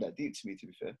not that deep to me, to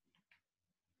be fair.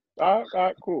 All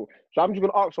right, cool. So I'm just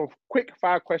gonna ask some quick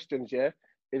fire questions. Yeah,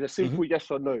 it's a simple yes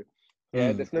or no.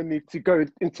 Yeah, there's no need to go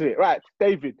into it. Right,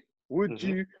 David, would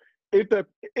you, if the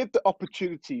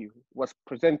opportunity was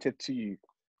presented to you,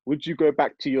 would you go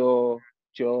back to your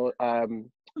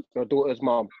daughter's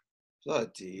mom?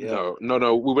 Bloody no.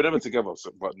 We were never together,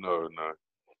 but no.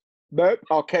 No?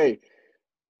 Okay.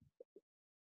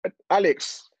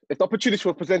 Alex, if the opportunity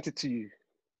was presented to you,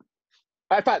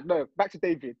 in fact, no, back to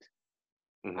David.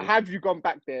 Have you gone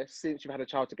back there since you've had a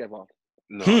child together?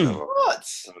 No, never. What?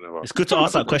 No, never. It's good to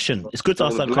ask that question. It's good to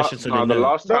ask that question. So the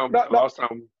last time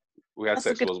we had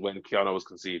sex was when Kiana was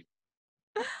conceived.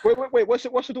 Wait. What's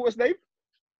your daughter's name?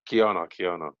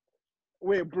 Kiana.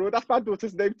 Wait, bro, that's my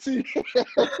daughter's name too.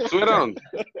 Swear down.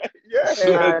 Yeah.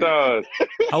 Swear down.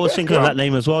 I was thinking of that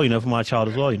name as well, for my child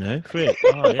as well, Frick.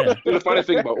 Oh, yeah. The funny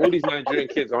thing about all these Nigerian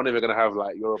kids aren't even going to have,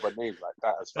 like, Yoruba names like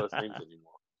that as first names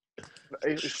anymore.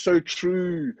 It's so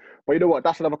true. But you know what?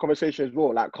 That's another conversation as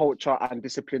well, like culture and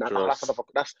discipline. And that's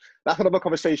another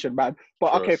conversation, man.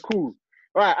 But okay, cool.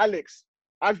 All right, Alex,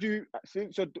 have you,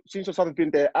 since your son has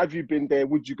been there, have you been there?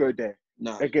 Would you go there?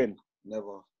 No. Again?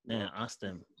 Never. Yeah, ask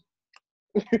them.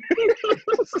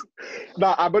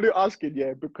 No, I'm only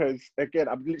asking, because again,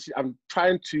 I'm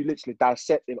trying to literally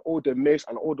dissect in all the myths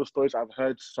and all the stories I've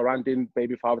heard surrounding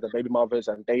baby fathers and baby mothers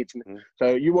and dating.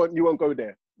 So you won't go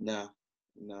there? No.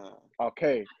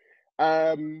 Okay.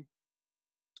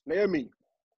 Naomi.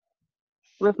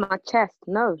 With my chest,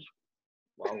 no.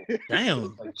 Wow.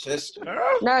 Damn. Chest.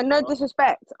 No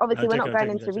disrespect. Obviously, we're not going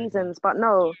into reasons, but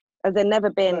no, as they've never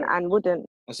been and wouldn't.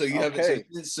 So you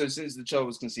haven't. So since the child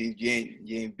was conceived, you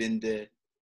ain't been there.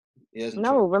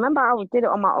 No, remember I did it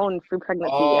on my own through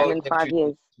pregnancy and in 5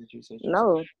 years.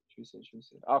 No.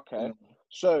 Okay.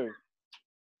 So.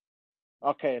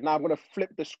 Okay, now I'm gonna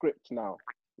flip the script now.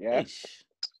 Yeah.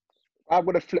 I'm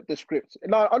gonna flip the script.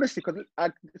 No, honestly, because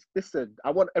listen,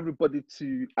 I want everybody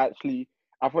to actually.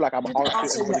 I feel like I'm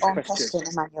answering everybody's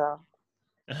question. Emmanuel.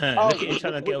 Look at him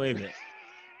trying to get away with it.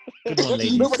 Good one,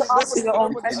 ladies. Answer your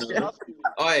own question.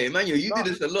 Alright, Emmanuel, you do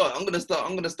this a lot. I'm gonna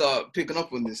start picking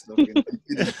up on this stuff.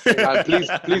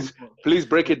 Please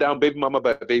break it down, baby mama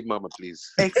by baby mama,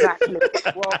 please. Exactly.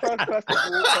 Well,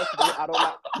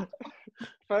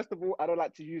 first of all, I don't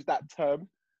like to use that term.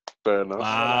 Fair enough.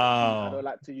 Wow. I don't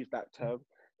like to use that term.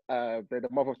 They're the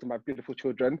mothers to my beautiful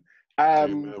children.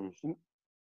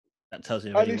 That tells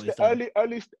you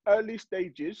early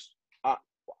stages. I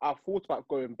thought about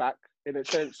going back in a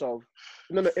sense of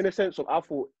I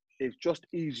thought it's just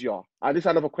easier. And this is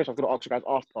another question I'm going to ask you guys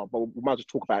after, but we might just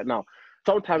talk about it now.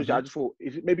 Sometimes I just thought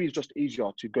maybe it's just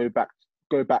easier to go back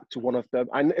to one of them,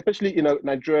 and especially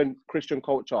Nigerian Christian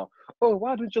culture. Oh,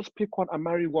 why don't you just pick one and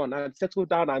marry one and settle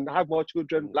down and have more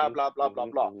children? Blah blah blah blah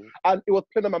blah. And it was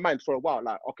playing on my mind for a while.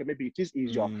 Like, okay, maybe it is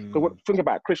easier. Because think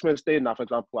about Christmas Day now, for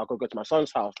example, I go to my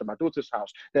son's house, then my daughter's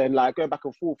house, then like going back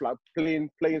and forth, like playing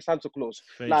Santa Claus.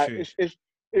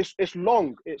 It's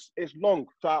long. It's long.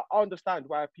 So I understand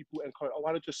why people encourage.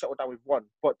 Why don't you just settle down with one?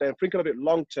 But then thinking of it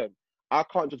long term, I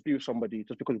can't just be with somebody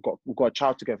just because we've got a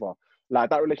child together. Like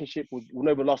that relationship will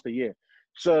never last a year.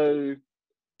 So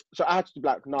I had to be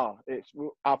like, nah,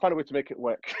 I'll find a way to make it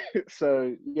work.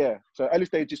 So yeah. So early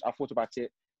stages, I thought about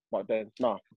it, but then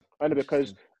nah. Only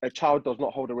because a child does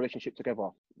not hold a relationship together.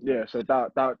 Yeah. So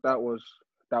that's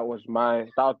my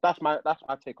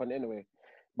take on it anyway.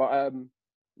 But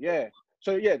yeah.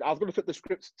 So yeah, I was gonna flip the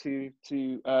script to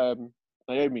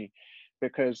Naomi,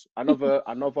 because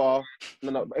because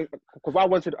why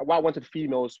I wanted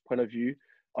females' point of view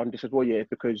on this as well,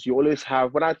 because you always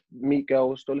have, when I meet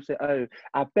girls, they always say, oh,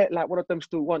 I bet like one of them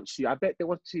still wants you. I bet they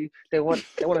want to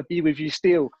be with you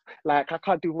still. Like I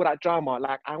can't do all that drama.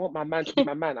 Like I want my man to be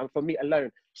my man and for me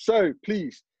alone. So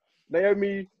please,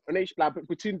 Naomi, like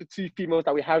between the two females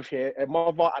that we have here, a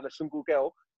mother and a single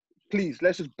girl, please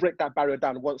let's just break that barrier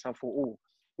down once and for all.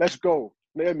 Let's go.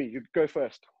 Naomi, you go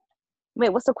first.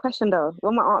 Wait, what's the question though?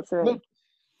 What am I answering? No,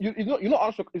 you're not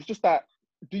answering. It's just that,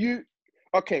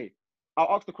 okay,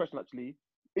 I'll ask the question actually.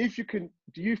 If you can,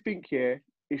 do you think here,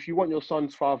 if you want your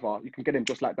son's father, you can get him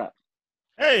just like that?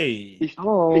 Hey! If you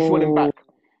want him back.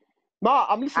 Nah,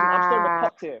 I'm listening. I'm still in the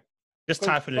pot here. Just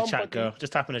type in the chat, girl.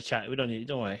 Just type in the chat. We don't need it.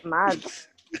 Don't worry. Mad.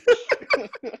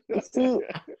 See,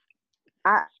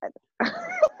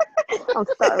 I'm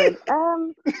stuttering.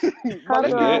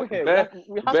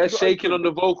 Bear shaking on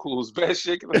the vocals. Bear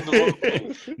shaking on the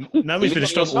vocals. Naomi's been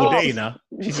strong all day now.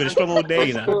 She's been strong all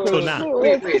day now. Till now.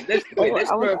 Wait. Let's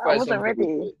clarify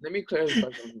something. Let me clarify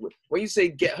something. When you say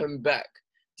get him back,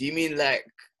 do you mean like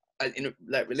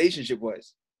relationship wise?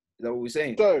 Is that what we're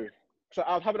saying? So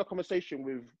I was having a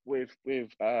conversation with in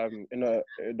a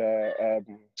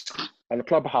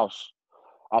clubhouse.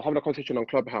 I was having a conversation on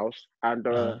Clubhouse, and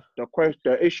the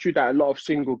issue that a lot of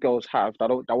single girls have that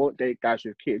won't date guys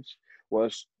with kids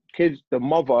was the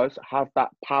mothers have that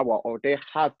power, or they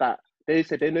have that. They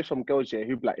say they know some girls here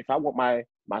who be like, if I want my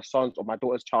son's or my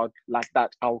daughter's child like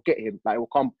that, I'll get him. Like it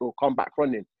will come back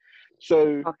running.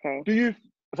 So okay.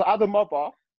 as a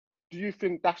mother, do you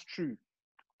think that's true?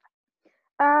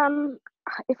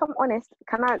 If I'm honest,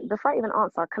 before I even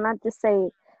answer, can I just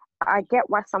say, I get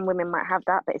why some women might have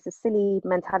that, but it's a silly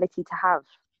mentality to have.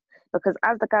 Because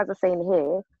as the guys are saying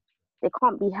here, they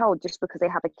can't be held just because they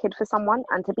have a kid for someone.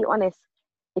 And to be honest,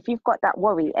 if you've got that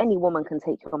worry, any woman can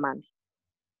take your man.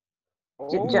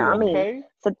 Do you know what I mean?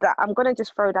 So that, I'm gonna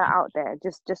just throw that out there,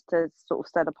 just to sort of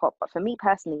stir the pot. But for me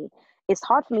personally, it's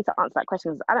hard for me to answer that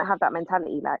question because I don't have that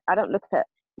mentality. Like, I don't look at,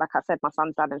 like I said, my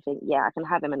son's dad and think, yeah, I can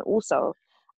have him. And also,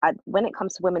 when it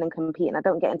comes to women and competing, I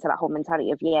don't get into that whole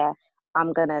mentality of, yeah,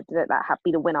 I'm gonna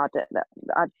be the winner.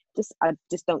 I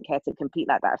just don't care to compete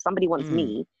like that. If somebody wants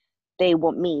me, they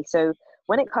want me. So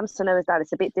when it comes to Noah's dad,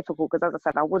 it's a bit difficult because, as I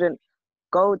said, I wouldn't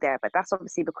go there. But that's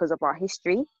obviously because of our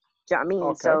history. Do you know what I mean?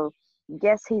 Okay. So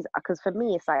yes, because for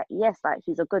me, it's like, yes, like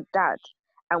he's a good dad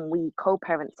and we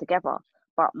co-parent together.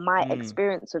 But my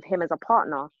experience with him as a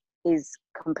partner is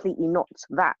completely not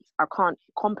that. I can't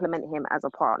compliment him as a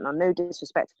partner. No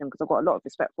disrespect to him because I've got a lot of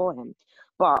respect for him.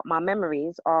 But my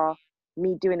memories are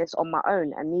me doing this on my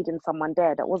own and needing someone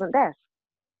there that wasn't there.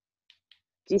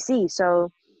 Do you see?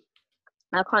 So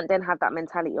I can't then have that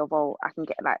mentality of, oh, I can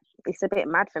get like, it's a bit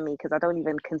mad for me because I don't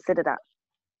even consider that.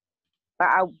 But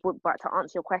to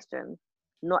answer your question,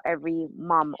 not every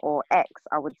mum or ex,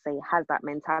 I would say, has that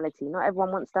mentality. Not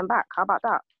everyone wants them back. How about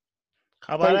that?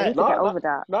 How about that? They need to get over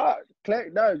that.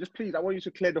 No, just please, I want you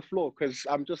to clear the floor because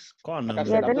I'm just. They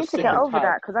need to get over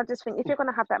that because I just think if you're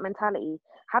gonna have that mentality,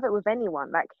 have it with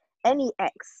anyone. Like any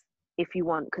ex, if you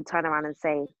want, could turn around and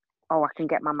say, "Oh, I can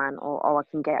get my man," or "Oh, I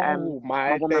can get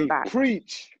my woman back."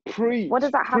 Preach. What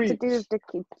does that have to do with the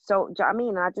kid? So, do you know what I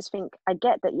mean? I just think I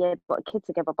get that. Yeah, they've got a kid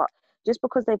together, but just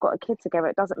because they've got a kid together,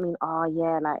 it doesn't mean, oh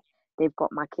yeah, like they've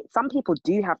got my kid. Some people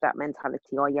do have that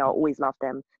mentality. Oh yeah, I always love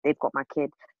them. They've got my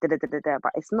kid. But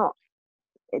it's not.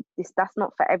 That's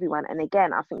not for everyone. And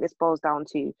again, I think this boils down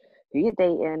to who you're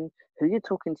dating, who you're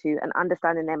talking to, and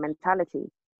understanding their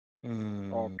mentality.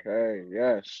 Okay.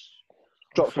 Yes.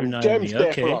 Drop some gems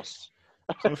there for us.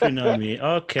 Something on me.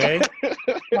 Okay.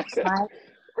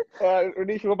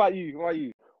 Renisha, what about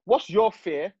you? What's your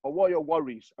fear or what are your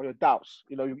worries or your doubts?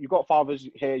 You know, you got fathers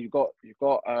here, you got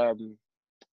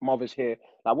mothers here.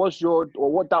 Like,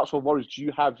 what doubts or worries do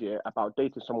you have here about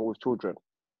dating someone with children?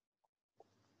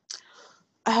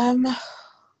 I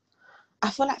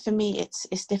feel like for me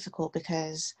it's difficult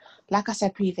because, like I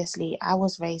said previously, I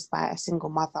was raised by a single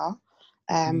mother.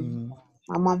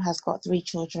 My mom has got 3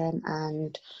 children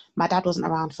and my dad wasn't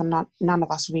around for none of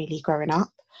us really growing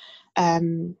up.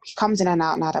 He comes in and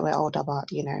out now that we're older,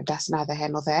 but you know, that's neither here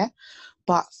nor there.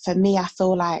 But for me, I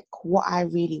feel like what I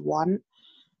really want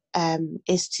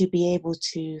is to be able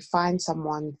to find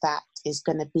someone that is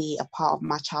going to be a part of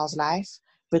my child's life,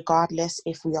 regardless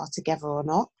if we are together or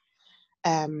not.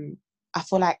 I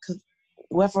feel like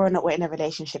whether or not we're in a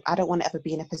relationship, I don't want to ever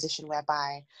be in a position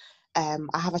whereby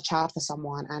I have a child for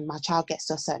someone and my child gets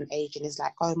to a certain age and is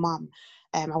like, oh, mum,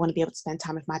 I want to be able to spend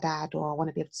time with my dad, or I want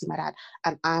to be able to see my dad,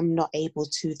 and I'm not able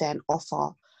to then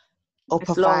offer or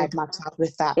provide my child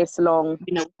with that. It's long.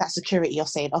 You know, that security of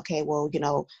saying, okay, well, you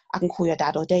know, I can call your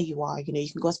dad, or there you are. You know,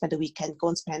 you can go and spend a weekend, go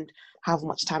and spend however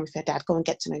much time with your dad, go and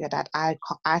get to know your dad. I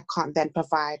can't then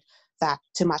provide that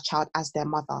to my child as their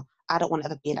mother. I don't want to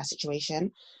ever be in that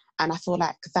situation. And I feel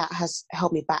like that has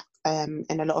held me back in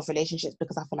a lot of relationships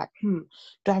because I feel like, do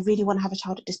I really want to have a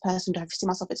child with this person? Do I see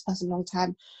myself with this person a long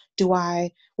time?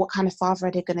 What kind of father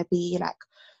are they going to be? Like,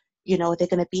 you know, they're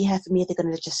going to be here for me? They're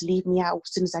going to just leave me out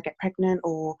as soon as I get pregnant?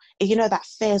 Or, you know, that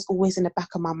fear is always in the back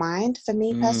of my mind for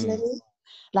me personally.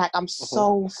 Like, I'm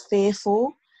so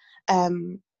fearful.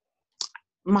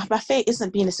 My fear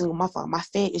isn't being a single mother. My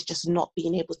fear is just not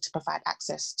being able to provide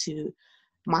access to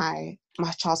my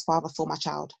child's father for my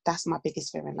child. That's my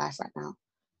biggest fear in life right now.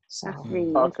 So that's really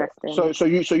interesting.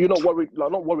 So you're not worried,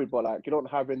 like not worried, but like you don't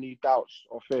have any doubts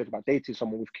or fears about dating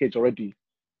someone with kids already?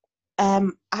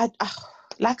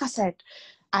 Like I said,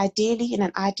 ideally in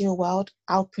an ideal world,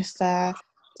 I would prefer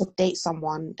to date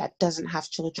someone that doesn't have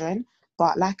children.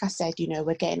 But like I said, you know,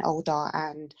 we're getting older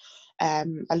and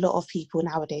a lot of people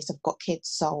nowadays have got kids,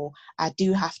 so I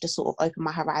do have to sort of open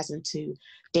my horizon to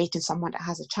dating someone that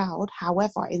has a child.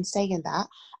 However, in saying that,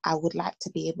 I would like to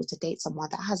be able to date someone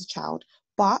that has a child,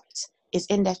 but is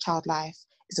in their child life,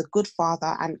 is a good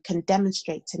father, and can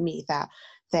demonstrate to me that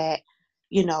they're,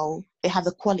 you know, they have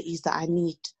the qualities that I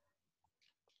need,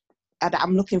 that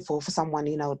I'm looking for someone,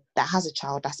 you know, that has a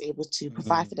child, that's able to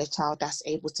provide for their child, that's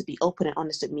able to be open and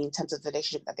honest with me in terms of the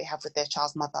relationship that they have with their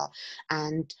child's mother,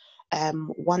 and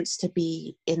wants to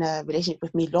be in a relationship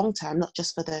with me long term, not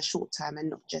just for the short term, and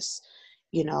not just,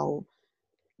 you know,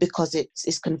 because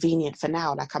it's convenient for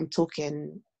now. Like, I'm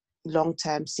talking long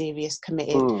term, serious,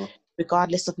 committed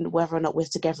regardless of whether or not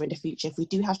we're together in the future. If we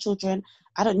do have children,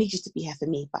 I don't need you to be here for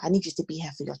me, but I need you to be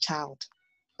here for your child.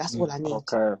 That's all I need.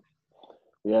 Okay.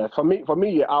 Yeah, for me,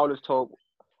 yeah, I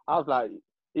was like,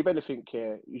 if anything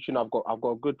here, you should know I've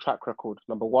got a good track record.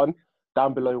 Number one,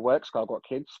 down below works, 'cause I've got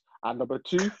kids, and number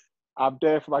two, I'm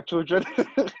there for my children,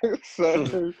 so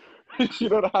you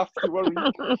don't have to worry.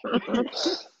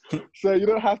 So you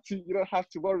don't have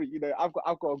to worry. You know, I've got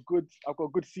a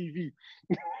good CV.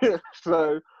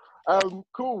 So,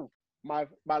 cool. I've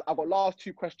got last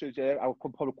two questions here. I will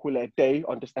probably call it a day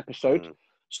on this episode.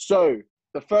 So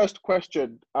the first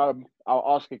question, I'll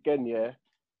ask again. Yeah,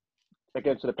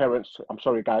 again to the parents. I'm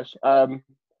sorry, guys.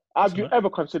 Have you ever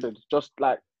considered just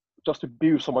to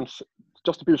be with someone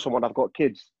that's got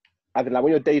kids? I think like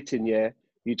when you're dating, yeah,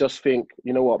 you just think,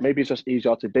 you know what, maybe it's just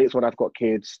easier to date someone that's got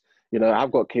kids. You know,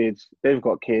 I've got kids, they've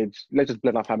got kids. Let's just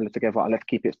blend our family together and let's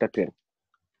keep it stepping.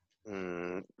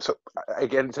 So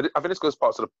again, I think this goes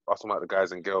part to the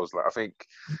guys and girls. Like I think,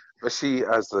 especially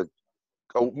as let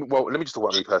me just talk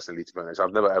about me personally. To be honest,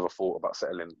 I've never ever thought about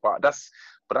settling, but I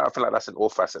feel like that's in all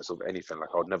facets of anything. Like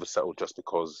I would never settle just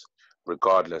because,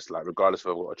 regardless if I've got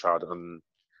a child.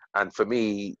 And for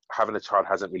me, having a child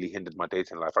hasn't really hindered my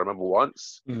dating life. I remember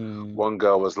once, one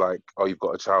girl was like, "Oh, you've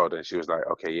got a child," and she was like,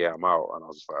 "Okay, yeah, I'm out," and I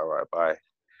was just like, "All right, bye."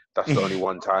 That's the only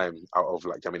one time out of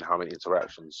how many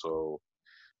interactions. So.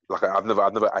 Like I've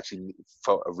never actually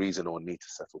felt a reason or need to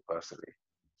settle personally.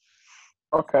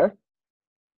 Okay,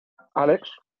 Alex.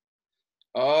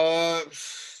 Nah,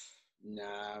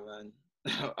 man.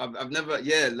 I've never.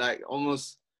 Yeah, like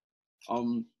almost.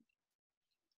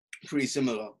 Pretty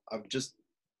similar.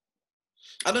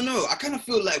 I don't know. I kind of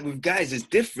feel like with guys it's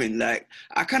different. Like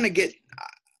I kind of get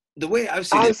the way I've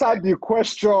seen it. Answer the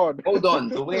question. Hold on.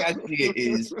 The way I see it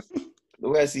is.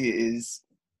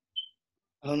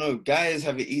 I don't know. Guys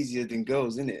have it easier than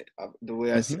girls, innit? The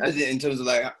way I see it, in terms of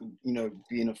like, you know,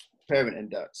 being a parent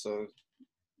and that. So,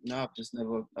 no, I've just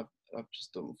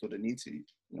don't feel the need to. You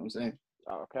know what I'm saying?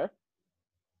 Okay.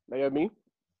 Naomi?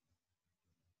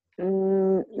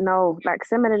 No, like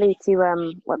similarly to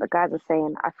what the guys are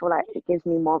saying, I feel like it gives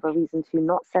me more of a reason to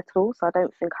not settle. So I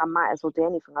don't think I might as well do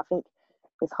anything. I think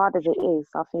as hard as it is,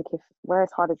 I think where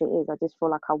as hard as it is, I just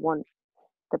feel like I want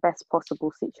the best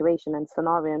possible situation and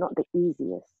scenario, not the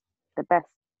easiest, the best.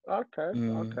 Okay.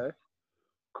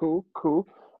 Cool. All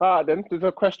right, then there's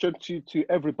a question to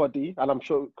everybody, and I'm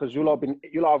sure because you'll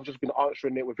have just been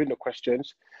answering it within the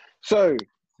questions. So,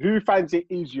 who finds it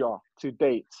easier to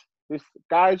date? This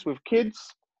guys with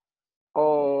kids,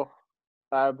 or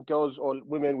girls or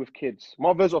women with kids?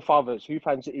 Mothers or fathers? Who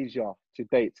finds it easier to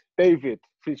date? David,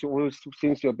 since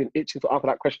you've been itching to answer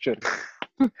that question.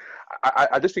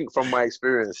 I just think from my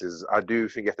experiences, I do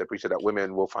think you have to appreciate that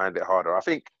women will find it harder. I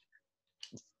think,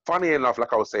 funny enough,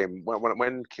 like I was saying,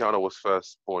 when Kiana was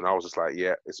first born, I was just like,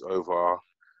 yeah, it's over.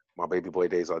 My baby boy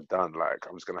days are done. Like,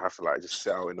 I'm just going to have to just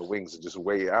sit out in the wings and just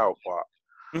wait it out. But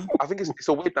I think it's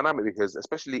a weird dynamic because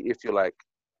especially if you're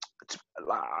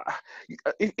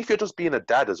if you're just being a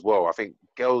dad as well, I think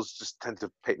girls just tend to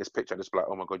paint this picture and just be like,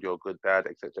 "Oh my God, you're a good dad,"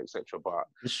 etc., etc. But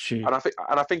it's true, and I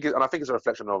think it's a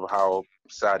reflection of how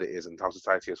sad it is and how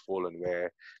society has fallen,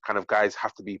 where kind of guys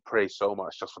have to be praised so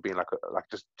much just for being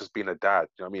just being a dad.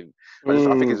 You know what I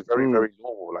mean? I think it's very very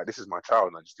normal. Like, this is my child,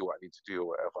 and I just do what I need to do or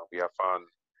whatever. We have fun,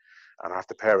 and I have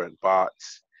to parent, but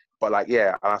and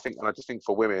I just think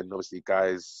for women, obviously,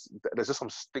 guys, there's just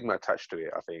some stigma attached to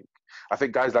it. I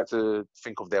think guys like to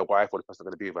think of their wife or the person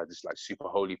they're going to be with as this super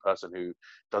holy person who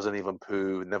doesn't even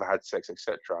poo, never had sex,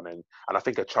 etc. And I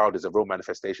think a child is a real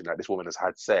manifestation that this woman has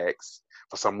had sex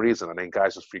for some reason, and then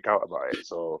guys just freak out about it.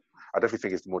 So I definitely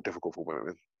think it's more difficult for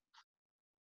women.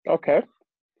 Okay.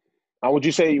 And would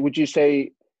you say you've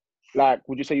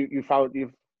found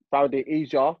it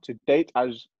easier to date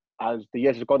as the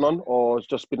years have gone on, or it's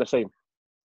just been the same?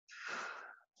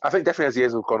 I think definitely as the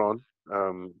years have gone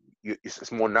on,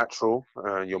 it's more natural.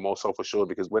 You're more self-assured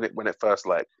because when it first,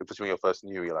 especially when you're first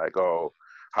new, you're like, oh,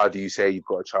 how do you say you've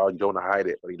got a child? You don't want to hide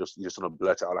it, but you just want to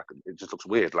blurt it out. Like, it just looks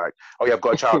weird. Like, oh yeah, I've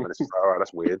got a child, and it's just like, all right,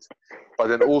 that's weird. But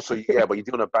then also, but you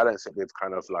do want to balance it with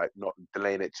kind of like not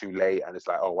delaying it too late, and it's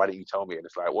like, oh, why didn't you tell me? And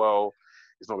it's like, well,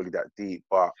 it's not really that deep,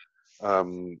 but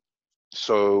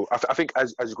so I think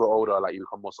as you grow older, like, you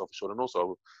become more self-assured, and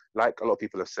also, like a lot of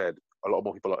people have said, a lot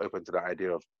more people are open to the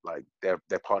idea of like their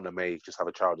partner may just have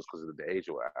a child just because of the age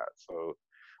we're at. So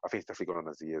I think it's definitely gone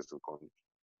on as the years have gone.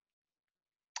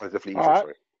 It's definitely easier.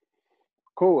 Right.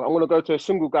 Cool. I'm gonna go to a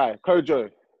single guy,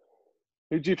 Kojo.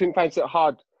 Who do you think finds it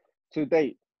hard to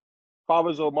date,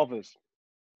 fathers or mothers?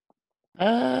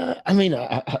 I mean,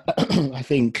 I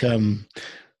think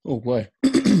Oh boy,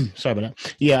 sorry about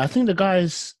that. Yeah, I think the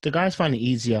guys find it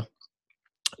easier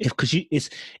because it's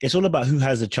all about who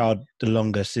has a child the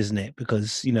longest, isn't it?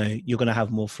 Because you're gonna have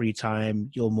more free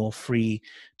time, you're more free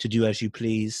to do as you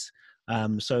please.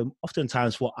 So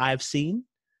oftentimes, what I've seen,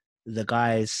 the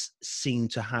guys seem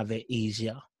to have it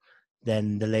easier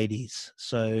than the ladies.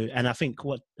 So, and I think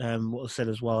what was said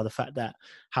as well, the fact that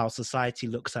how society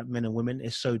looks at men and women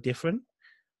is so different,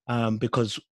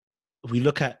 because we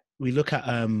look at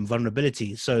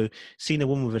vulnerability. So seeing a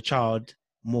woman with a child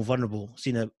more vulnerable,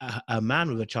 seeing a man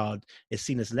with a child is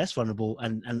seen as less vulnerable,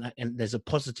 and there's a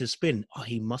positive spin. Oh,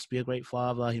 he must be a great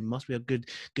father, he must be a good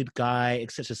guy,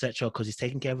 etc., because he's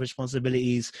taking care of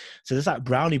responsibilities. So there's like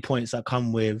brownie points that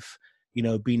come with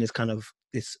being this kind of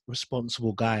this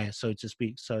responsible guy, so to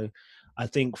speak. So I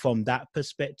think from that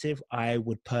perspective, I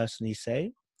would personally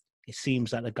say it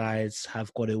seems that the guys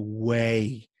have got it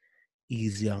way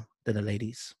easier than the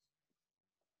ladies.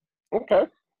 Okay,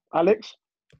 Alex.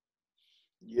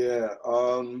 Yeah,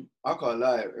 I can't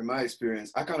lie. In my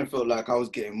experience, I kind of felt like I was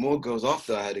getting more girls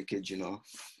after I had a kid. I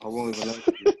won't even lie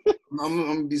to you. I'm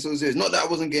gonna be so serious. Not that I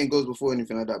wasn't getting girls before or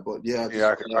anything like that, but yeah.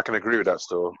 I can agree with that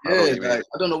still. Yeah,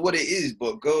 I don't know what it is,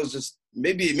 but girls just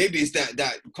maybe it's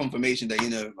that confirmation that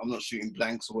I'm not shooting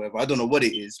blanks or whatever. I don't know what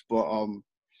it is, but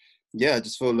yeah, I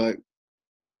just felt like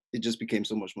it just became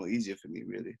so much more easier for me.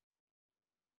 Really,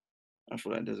 I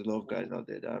feel like there's a lot of guys out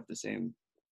there that have the same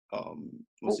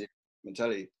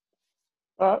mentality.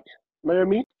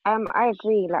 Naomi? I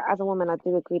agree. Like, as a woman, I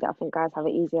do agree that I think guys have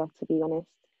it easier, to be honest.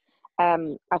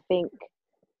 I think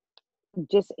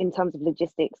just in terms of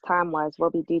logistics, time-wise, where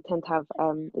we do tend to have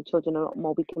the children a lot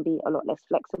more, we can be a lot less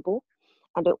flexible.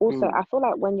 And also, I feel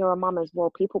like when you're a mum as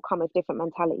well, people come with different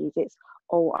mentalities. It's,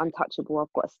 untouchable,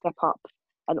 I've got to step up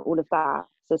and all of that.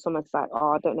 So someone's like,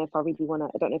 I don't know if I really want to,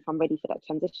 I don't know if I'm ready for that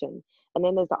transition. And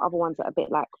then there's the other ones that are a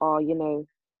bit like,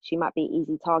 she might be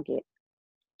easy target.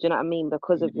 Do you know what I mean?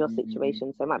 Because of your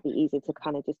situation. So it might be easy to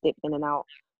kind of just dip in and out,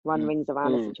 run rings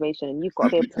around the situation. And you've got to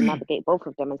be able to navigate both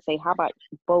of them and say, how about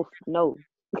both? No.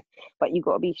 But you've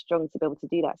got to be strong to be able to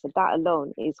do that. So that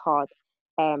alone is hard.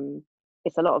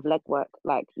 It's a lot of legwork,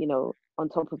 like, on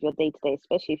top of your day-to-day,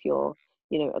 especially if you're,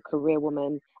 a career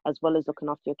woman, as well as looking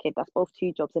after your kid. That's both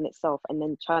two jobs in itself. And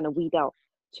then trying to weed out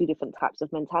two different types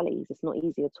of mentalities. It's not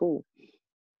easy at all.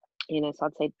 So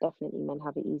I'd say definitely men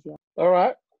have it easier. All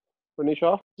right.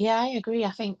 Renisha? Yeah, I agree.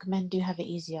 I think men do have it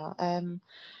easier. Can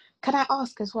I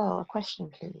ask as well a question,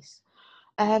 please?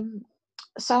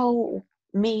 So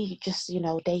me just,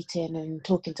 dating and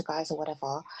talking to guys or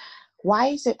whatever, why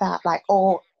is it that,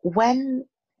 or when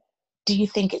do you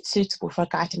think it's suitable for a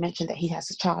guy to mention that he has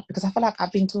a child? Because I feel like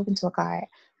I've been talking to a guy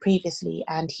previously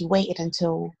and he waited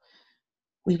until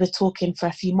we were talking for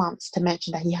a few months to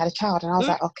mention that he had a child, and I was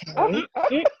like, okay,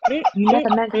 you never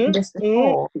mentioned this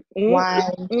before. Why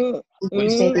did you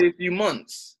say a few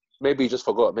months? Maybe you just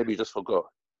forgot. What?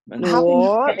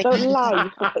 Don't lie. You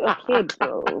forgot your kid,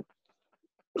 bro.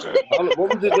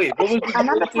 What was it? Wait, what was it? And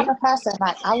I'm the type of person,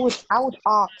 I would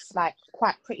ask,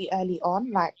 quite pretty early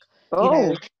on,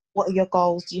 what are your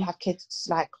goals? Do you have kids?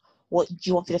 What do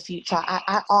you want for the future?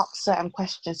 I ask certain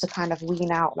questions to kind of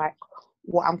wean out,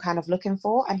 what I'm kind of looking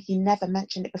for. And he never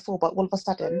mentioned it before, but all of a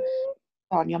sudden,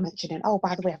 you're mentioning,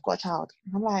 by the way, I've got a child.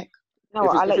 And I'm like, no,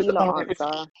 I'll let you lot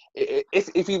answer.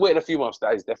 If you wait a few months,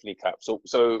 that is definitely capped.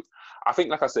 So I think,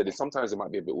 like I said, sometimes it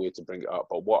might be a bit weird to bring it up,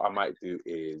 but what I might do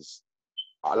is,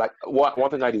 one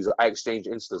thing I do is I exchange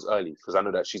Instas early because I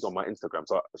know that she's on my Instagram.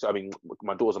 So I mean,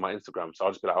 my daughter's on my Instagram, so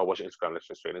I'll just be like, "Oh, watch your Instagram. Let's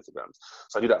just trade Instagrams."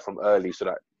 So I do that from early,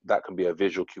 so that can be a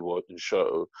visual cue and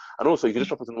show. And also, you can just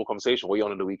drop into a normal conversation. What are you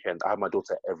on the weekend? I have my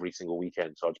daughter every single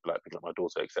weekend, so I'll just be like picking up my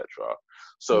daughter, etc.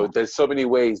 So there's so many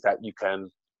ways that you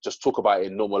can just talk about it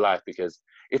in normal life. Because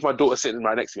if my daughter's sitting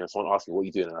right next to me and someone asks me, "What are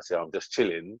you doing?" and I say, "I'm just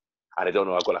chilling," and I don't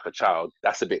know I've got a child,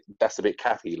 that's a bit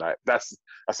cappy. That's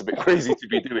a bit crazy to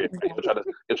be doing.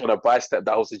 You're trying to bystep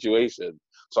that whole situation.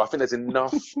 So I think there's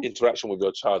enough interaction with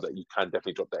your child that you can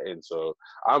definitely drop that in. So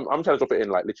I'm trying to drop it in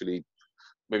literally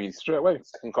maybe straight away.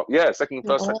 Second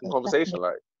conversation.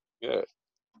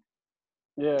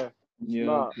 Yeah.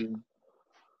 Nah.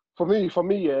 For me,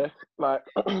 yeah,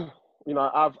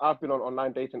 I've been on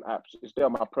online dating apps. It's there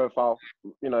on my profile.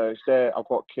 It's there. I've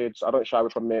got kids. I don't shy away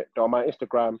from it. They're on my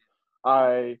Instagram.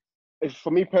 It's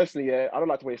for me personally, yeah, I don't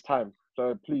like to waste time.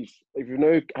 So please, if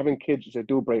having kids is a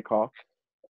deal breaker,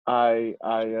 let's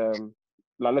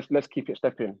keep it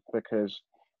stepping, because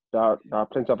there are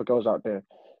plenty of other girls out there.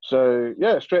 So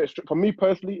yeah, straight for me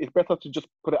personally, it's better to just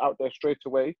put it out there straight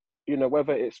away.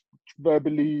 Whether it's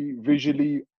verbally,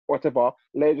 visually, whatever,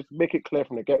 just make it clear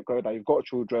from the get-go that you've got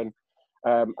children.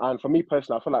 And for me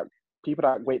personally, I feel like people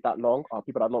that wait that long are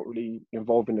people that are not really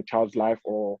involved in the child's life,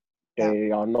 or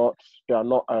they're not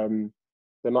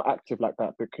active like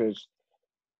that. Because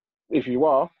if you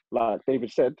are, like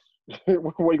David said,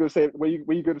 what are you gonna say? What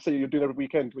are you gonna say you're doing every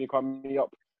weekend when you can't meet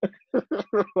up?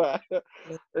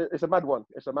 It's a mad one.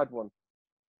 It's a mad one.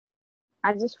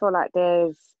 I just feel like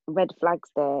there's red flags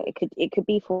there. It could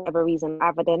be for whatever reason.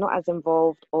 Either they're not as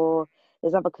involved, or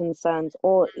there's other concerns,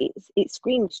 or it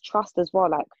screams trust as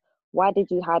well. Like, why did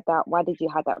you hide that? Why did you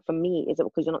hide that from me? Is it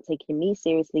because you're not taking me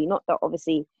seriously? Not that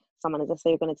obviously someone is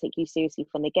necessarily going to take you seriously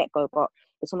from the get-go, but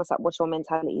it's almost like, what's your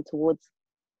mentality towards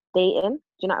dating? Do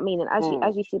you know what I mean? And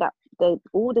as you see that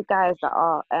all the guys that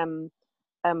are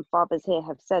fathers here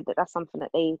have said that that's something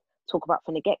that they talk about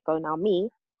from the get-go. Now me,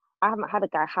 I haven't had a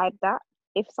guy hide that.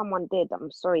 If someone did, I'm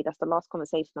sorry, that's the last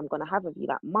conversation I'm going to have with you.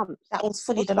 That month. That was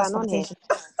fully the last conversation.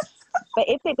 But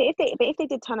if they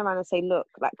did turn around and say, look,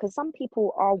 like, because some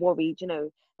people are worried, you know,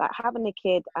 like having a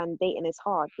kid and dating is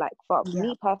hard. Like for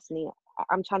me personally,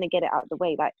 I'm trying to get it out of the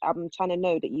way. Like I'm trying to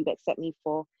know that you accept me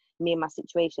for me and my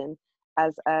situation,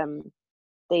 as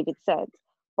David said.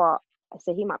 But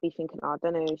so he might be thinking, oh, I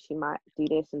don't know, she might do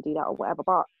this and do that or whatever.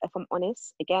 But if I'm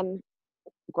honest, again,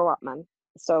 grow up, man.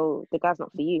 So the guy's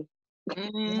not for you.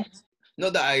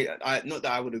 Not that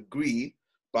I would agree,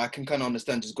 but I can kind of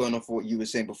understand, just going off what you were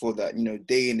saying before, that, you know,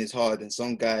 dating is hard, and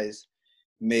some guys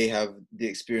may have the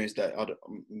experience that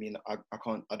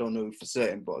I don't know for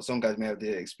certain, but some guys may have the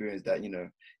experience that, you know,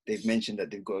 they've mentioned that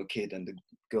they've got a kid and the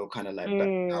girl kind of like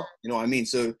back out, you know what I mean?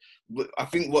 So I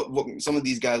think what some of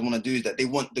these guys want to do is that they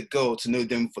want the girl to know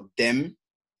them for them,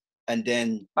 and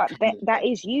then. But that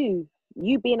is you.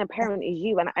 You being a parent is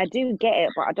you, and I do get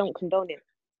it, but I don't condone it.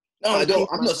 No, I don't.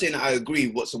 I'm not saying that I agree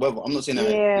whatsoever. I'm not saying that.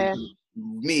 Yeah.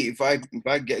 Me, if I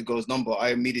get a girl's number,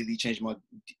 I immediately change my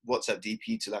WhatsApp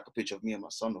DP to like a picture of me and my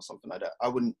son or something like that.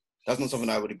 That's not something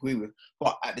I would agree with.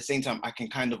 But at the same time, I can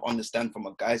kind of understand from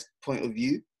a guy's point of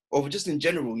view, or just in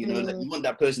general, you know, like you want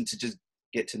that person to just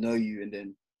get to know you, and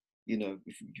then, you know,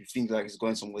 if you think like it's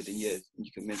going somewhere, then yeah,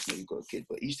 you can mention that you've got a kid.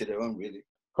 But each to their own, really.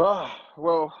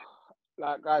 Well,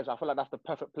 like guys, I feel like that's the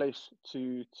perfect place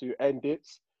to end it.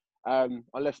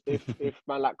 Unless if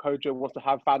man like Kojo wants to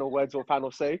have final words or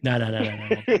final say. No.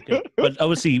 But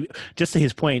obviously, just to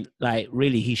his point, like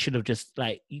really, he should have just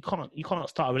like you can't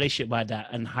start a relationship by that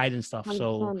and hiding stuff. 100%.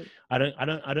 So I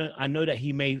know that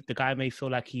the guy may feel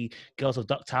like girls have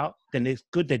ducked out. Then it's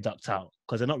good they ducked out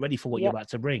because they're not ready for what you're about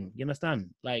to bring. You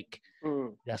understand? Like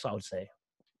that's what I would say.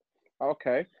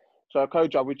 Okay, so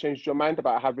Kojo, have we changed your mind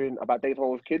about dating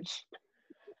with kids?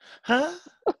 Huh?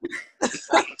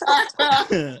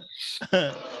 I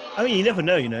mean, you never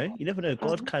know, you know. You never know.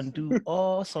 God can do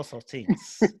all sorts of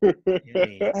things.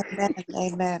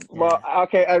 Amen. Well,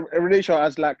 okay, Renisha,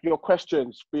 as like your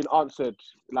questions been answered,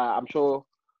 like I'm sure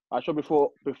before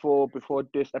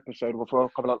this episode, before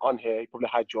coming on here, you probably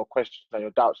had your questions and your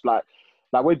doubts. Like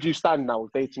where do you stand now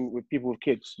with dating with people with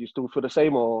kids? Do you still feel the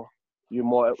same, or you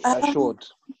more assured?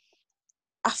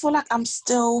 I feel like I'm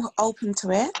still open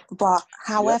to it, but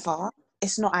however,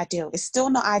 it's not ideal. It's still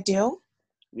not ideal.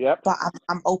 Yep. But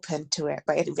I'm open to it.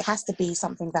 But it has to be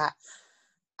something that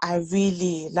I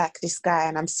really like this guy,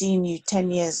 and I'm seeing you 10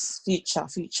 years future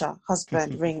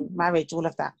husband, ring, marriage, all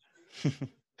of that.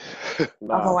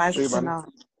 Otherwise, it's a no.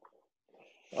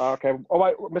 Okay. All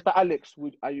right, Mr. Alex,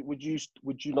 would you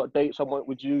not date someone?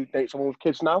 Would you date someone with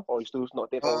kids now, or are you still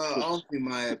not dating someone with kids? I don't think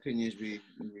my opinions really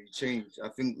changed. I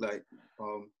think like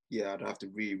I'd have to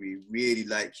really, really, really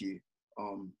like you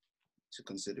to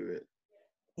consider it.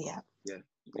 Yeah.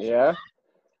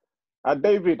 And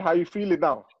David, how are you feeling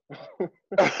now?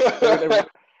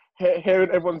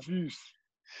 hearing everyone's views.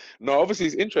 No, obviously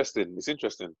it's interesting.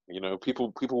 You know,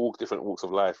 people walk different walks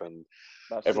of life, and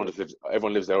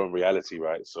everyone lives their own reality,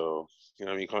 right? So, you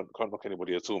know, you can't knock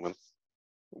anybody at all, man.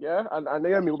 Yeah, and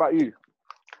Naomi, what about you?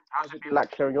 How's it been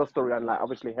like hearing your story, and like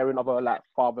obviously hearing other like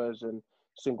fathers and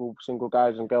single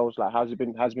guys and girls? Like, how's it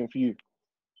been for you?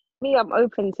 Me, I'm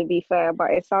open, to be fair,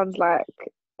 but it sounds like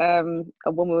a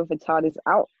woman with a child is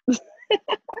out.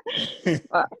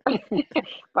 but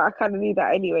I kind of knew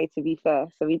that anyway, to be fair.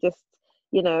 So we just,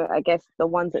 you know, I guess the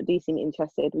ones that do seem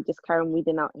interested, we just carry on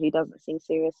weeding out who doesn't seem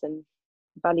serious and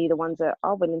value the ones that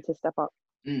are willing to step up.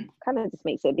 Kind of just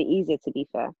makes it a bit easier, to be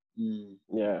fair.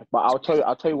 Yeah, but I'll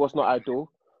tell you what's not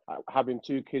ideal. Having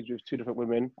 2 kids with 2 different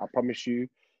women, I promise you,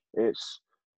 it's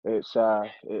not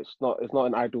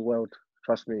an ideal world.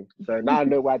 Trust me. So now I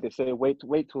know why they say wait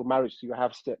till marriage so you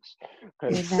have sex.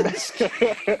 if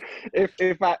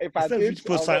I did,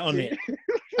 put sight on it.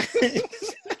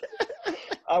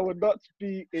 I would not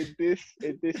be in this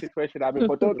situation. I mean,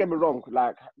 but don't get me wrong.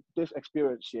 Like this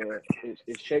experience here,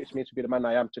 it shapes me to be the man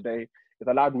I am today. It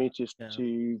allowed me to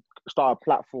start a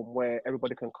platform where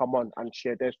everybody can come on and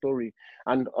share their story.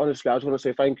 And honestly, I just want to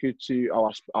say thank you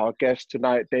to our guests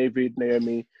tonight, David,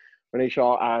 Naomi,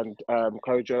 Renisha, and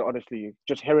Kojo. Honestly,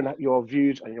 just hearing your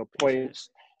views and your points,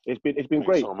 it's been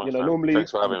great. So much, you know, normally,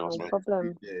 thanks for having us, man. No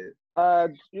problem.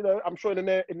 You know, I'm sure in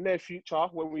the near future,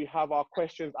 when we have our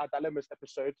questions and dilemmas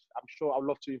episodes, I'm sure I'd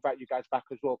love to invite you guys back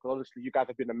as well. Because honestly, you guys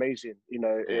have been amazing. You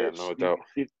know, no doubt.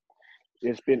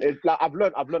 It's like I've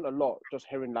learned a lot just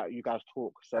hearing like you guys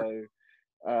talk. So,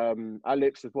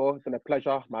 Alex as well, it's been a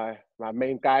pleasure. My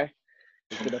main guy,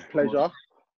 it's been a pleasure.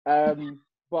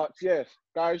 But yes,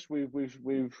 guys, we've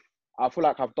I feel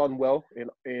like I've done well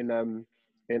in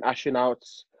ashing out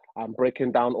and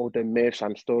breaking down all the myths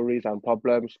and stories and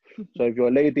problems. So if you're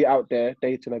a lady out there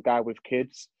dating a guy with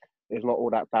kids, it's not all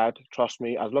that bad. Trust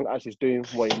me, as long as he's doing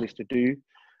what he needs to do,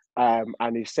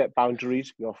 and he set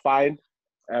boundaries, you're fine.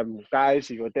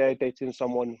 Guys, if you're there dating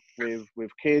someone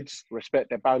with kids, respect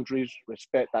their boundaries,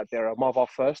 respect that they're a mother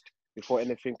first before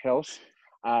anything else,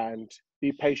 and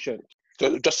be patient.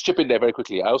 So just chip in there very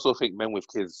quickly. I also think men with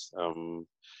kids,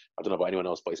 I don't know about anyone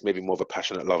else, but it's maybe more of a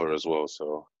passionate lover as well.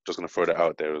 So just going to throw that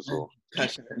out there as well.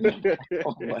 That's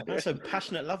a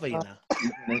passionate lover, you know.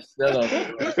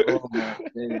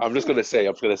 I'm just going to say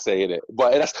in it,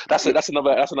 but that's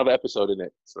another episode in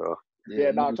it. So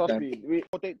no, trust me.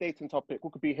 Dating topic. We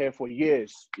could be here for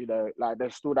years. You know, like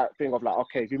there's still that thing of like,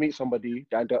 okay, if you meet somebody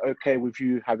and they're okay with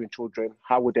you having children,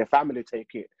 how would their family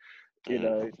take it? You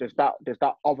know, there's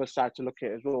that other side to look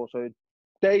at as well. So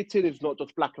dating is not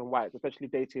just black and white, especially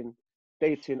dating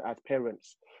as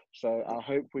parents. So I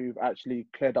hope we've actually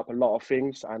cleared up a lot of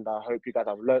things, and I hope you guys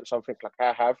have learned something like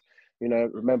I have. You know,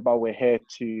 remember, we're here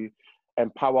to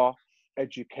empower,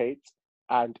 educate,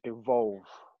 and evolve.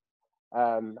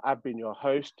 I've been your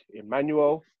host,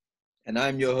 Emmanuel. And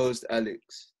I'm your host,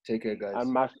 Alex. Take care, guys.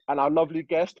 And our lovely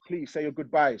guest, please say your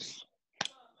goodbyes.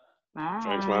 Bye.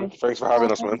 Thanks, man. Thanks for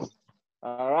having us, man.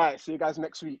 All right. See you guys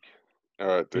next week. All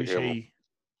right. Take care.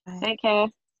 Take care.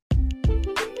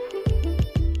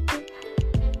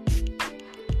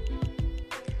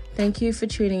 Thank you for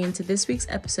tuning into this week's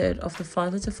episode of the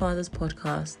Father to Fathers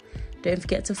podcast. Don't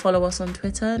forget to follow us on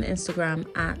Twitter and Instagram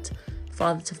at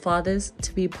Father to Fathers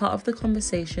to be part of the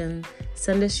conversation.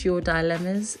 Send us your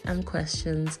dilemmas and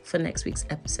questions for next week's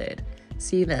episode.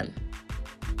 See you then.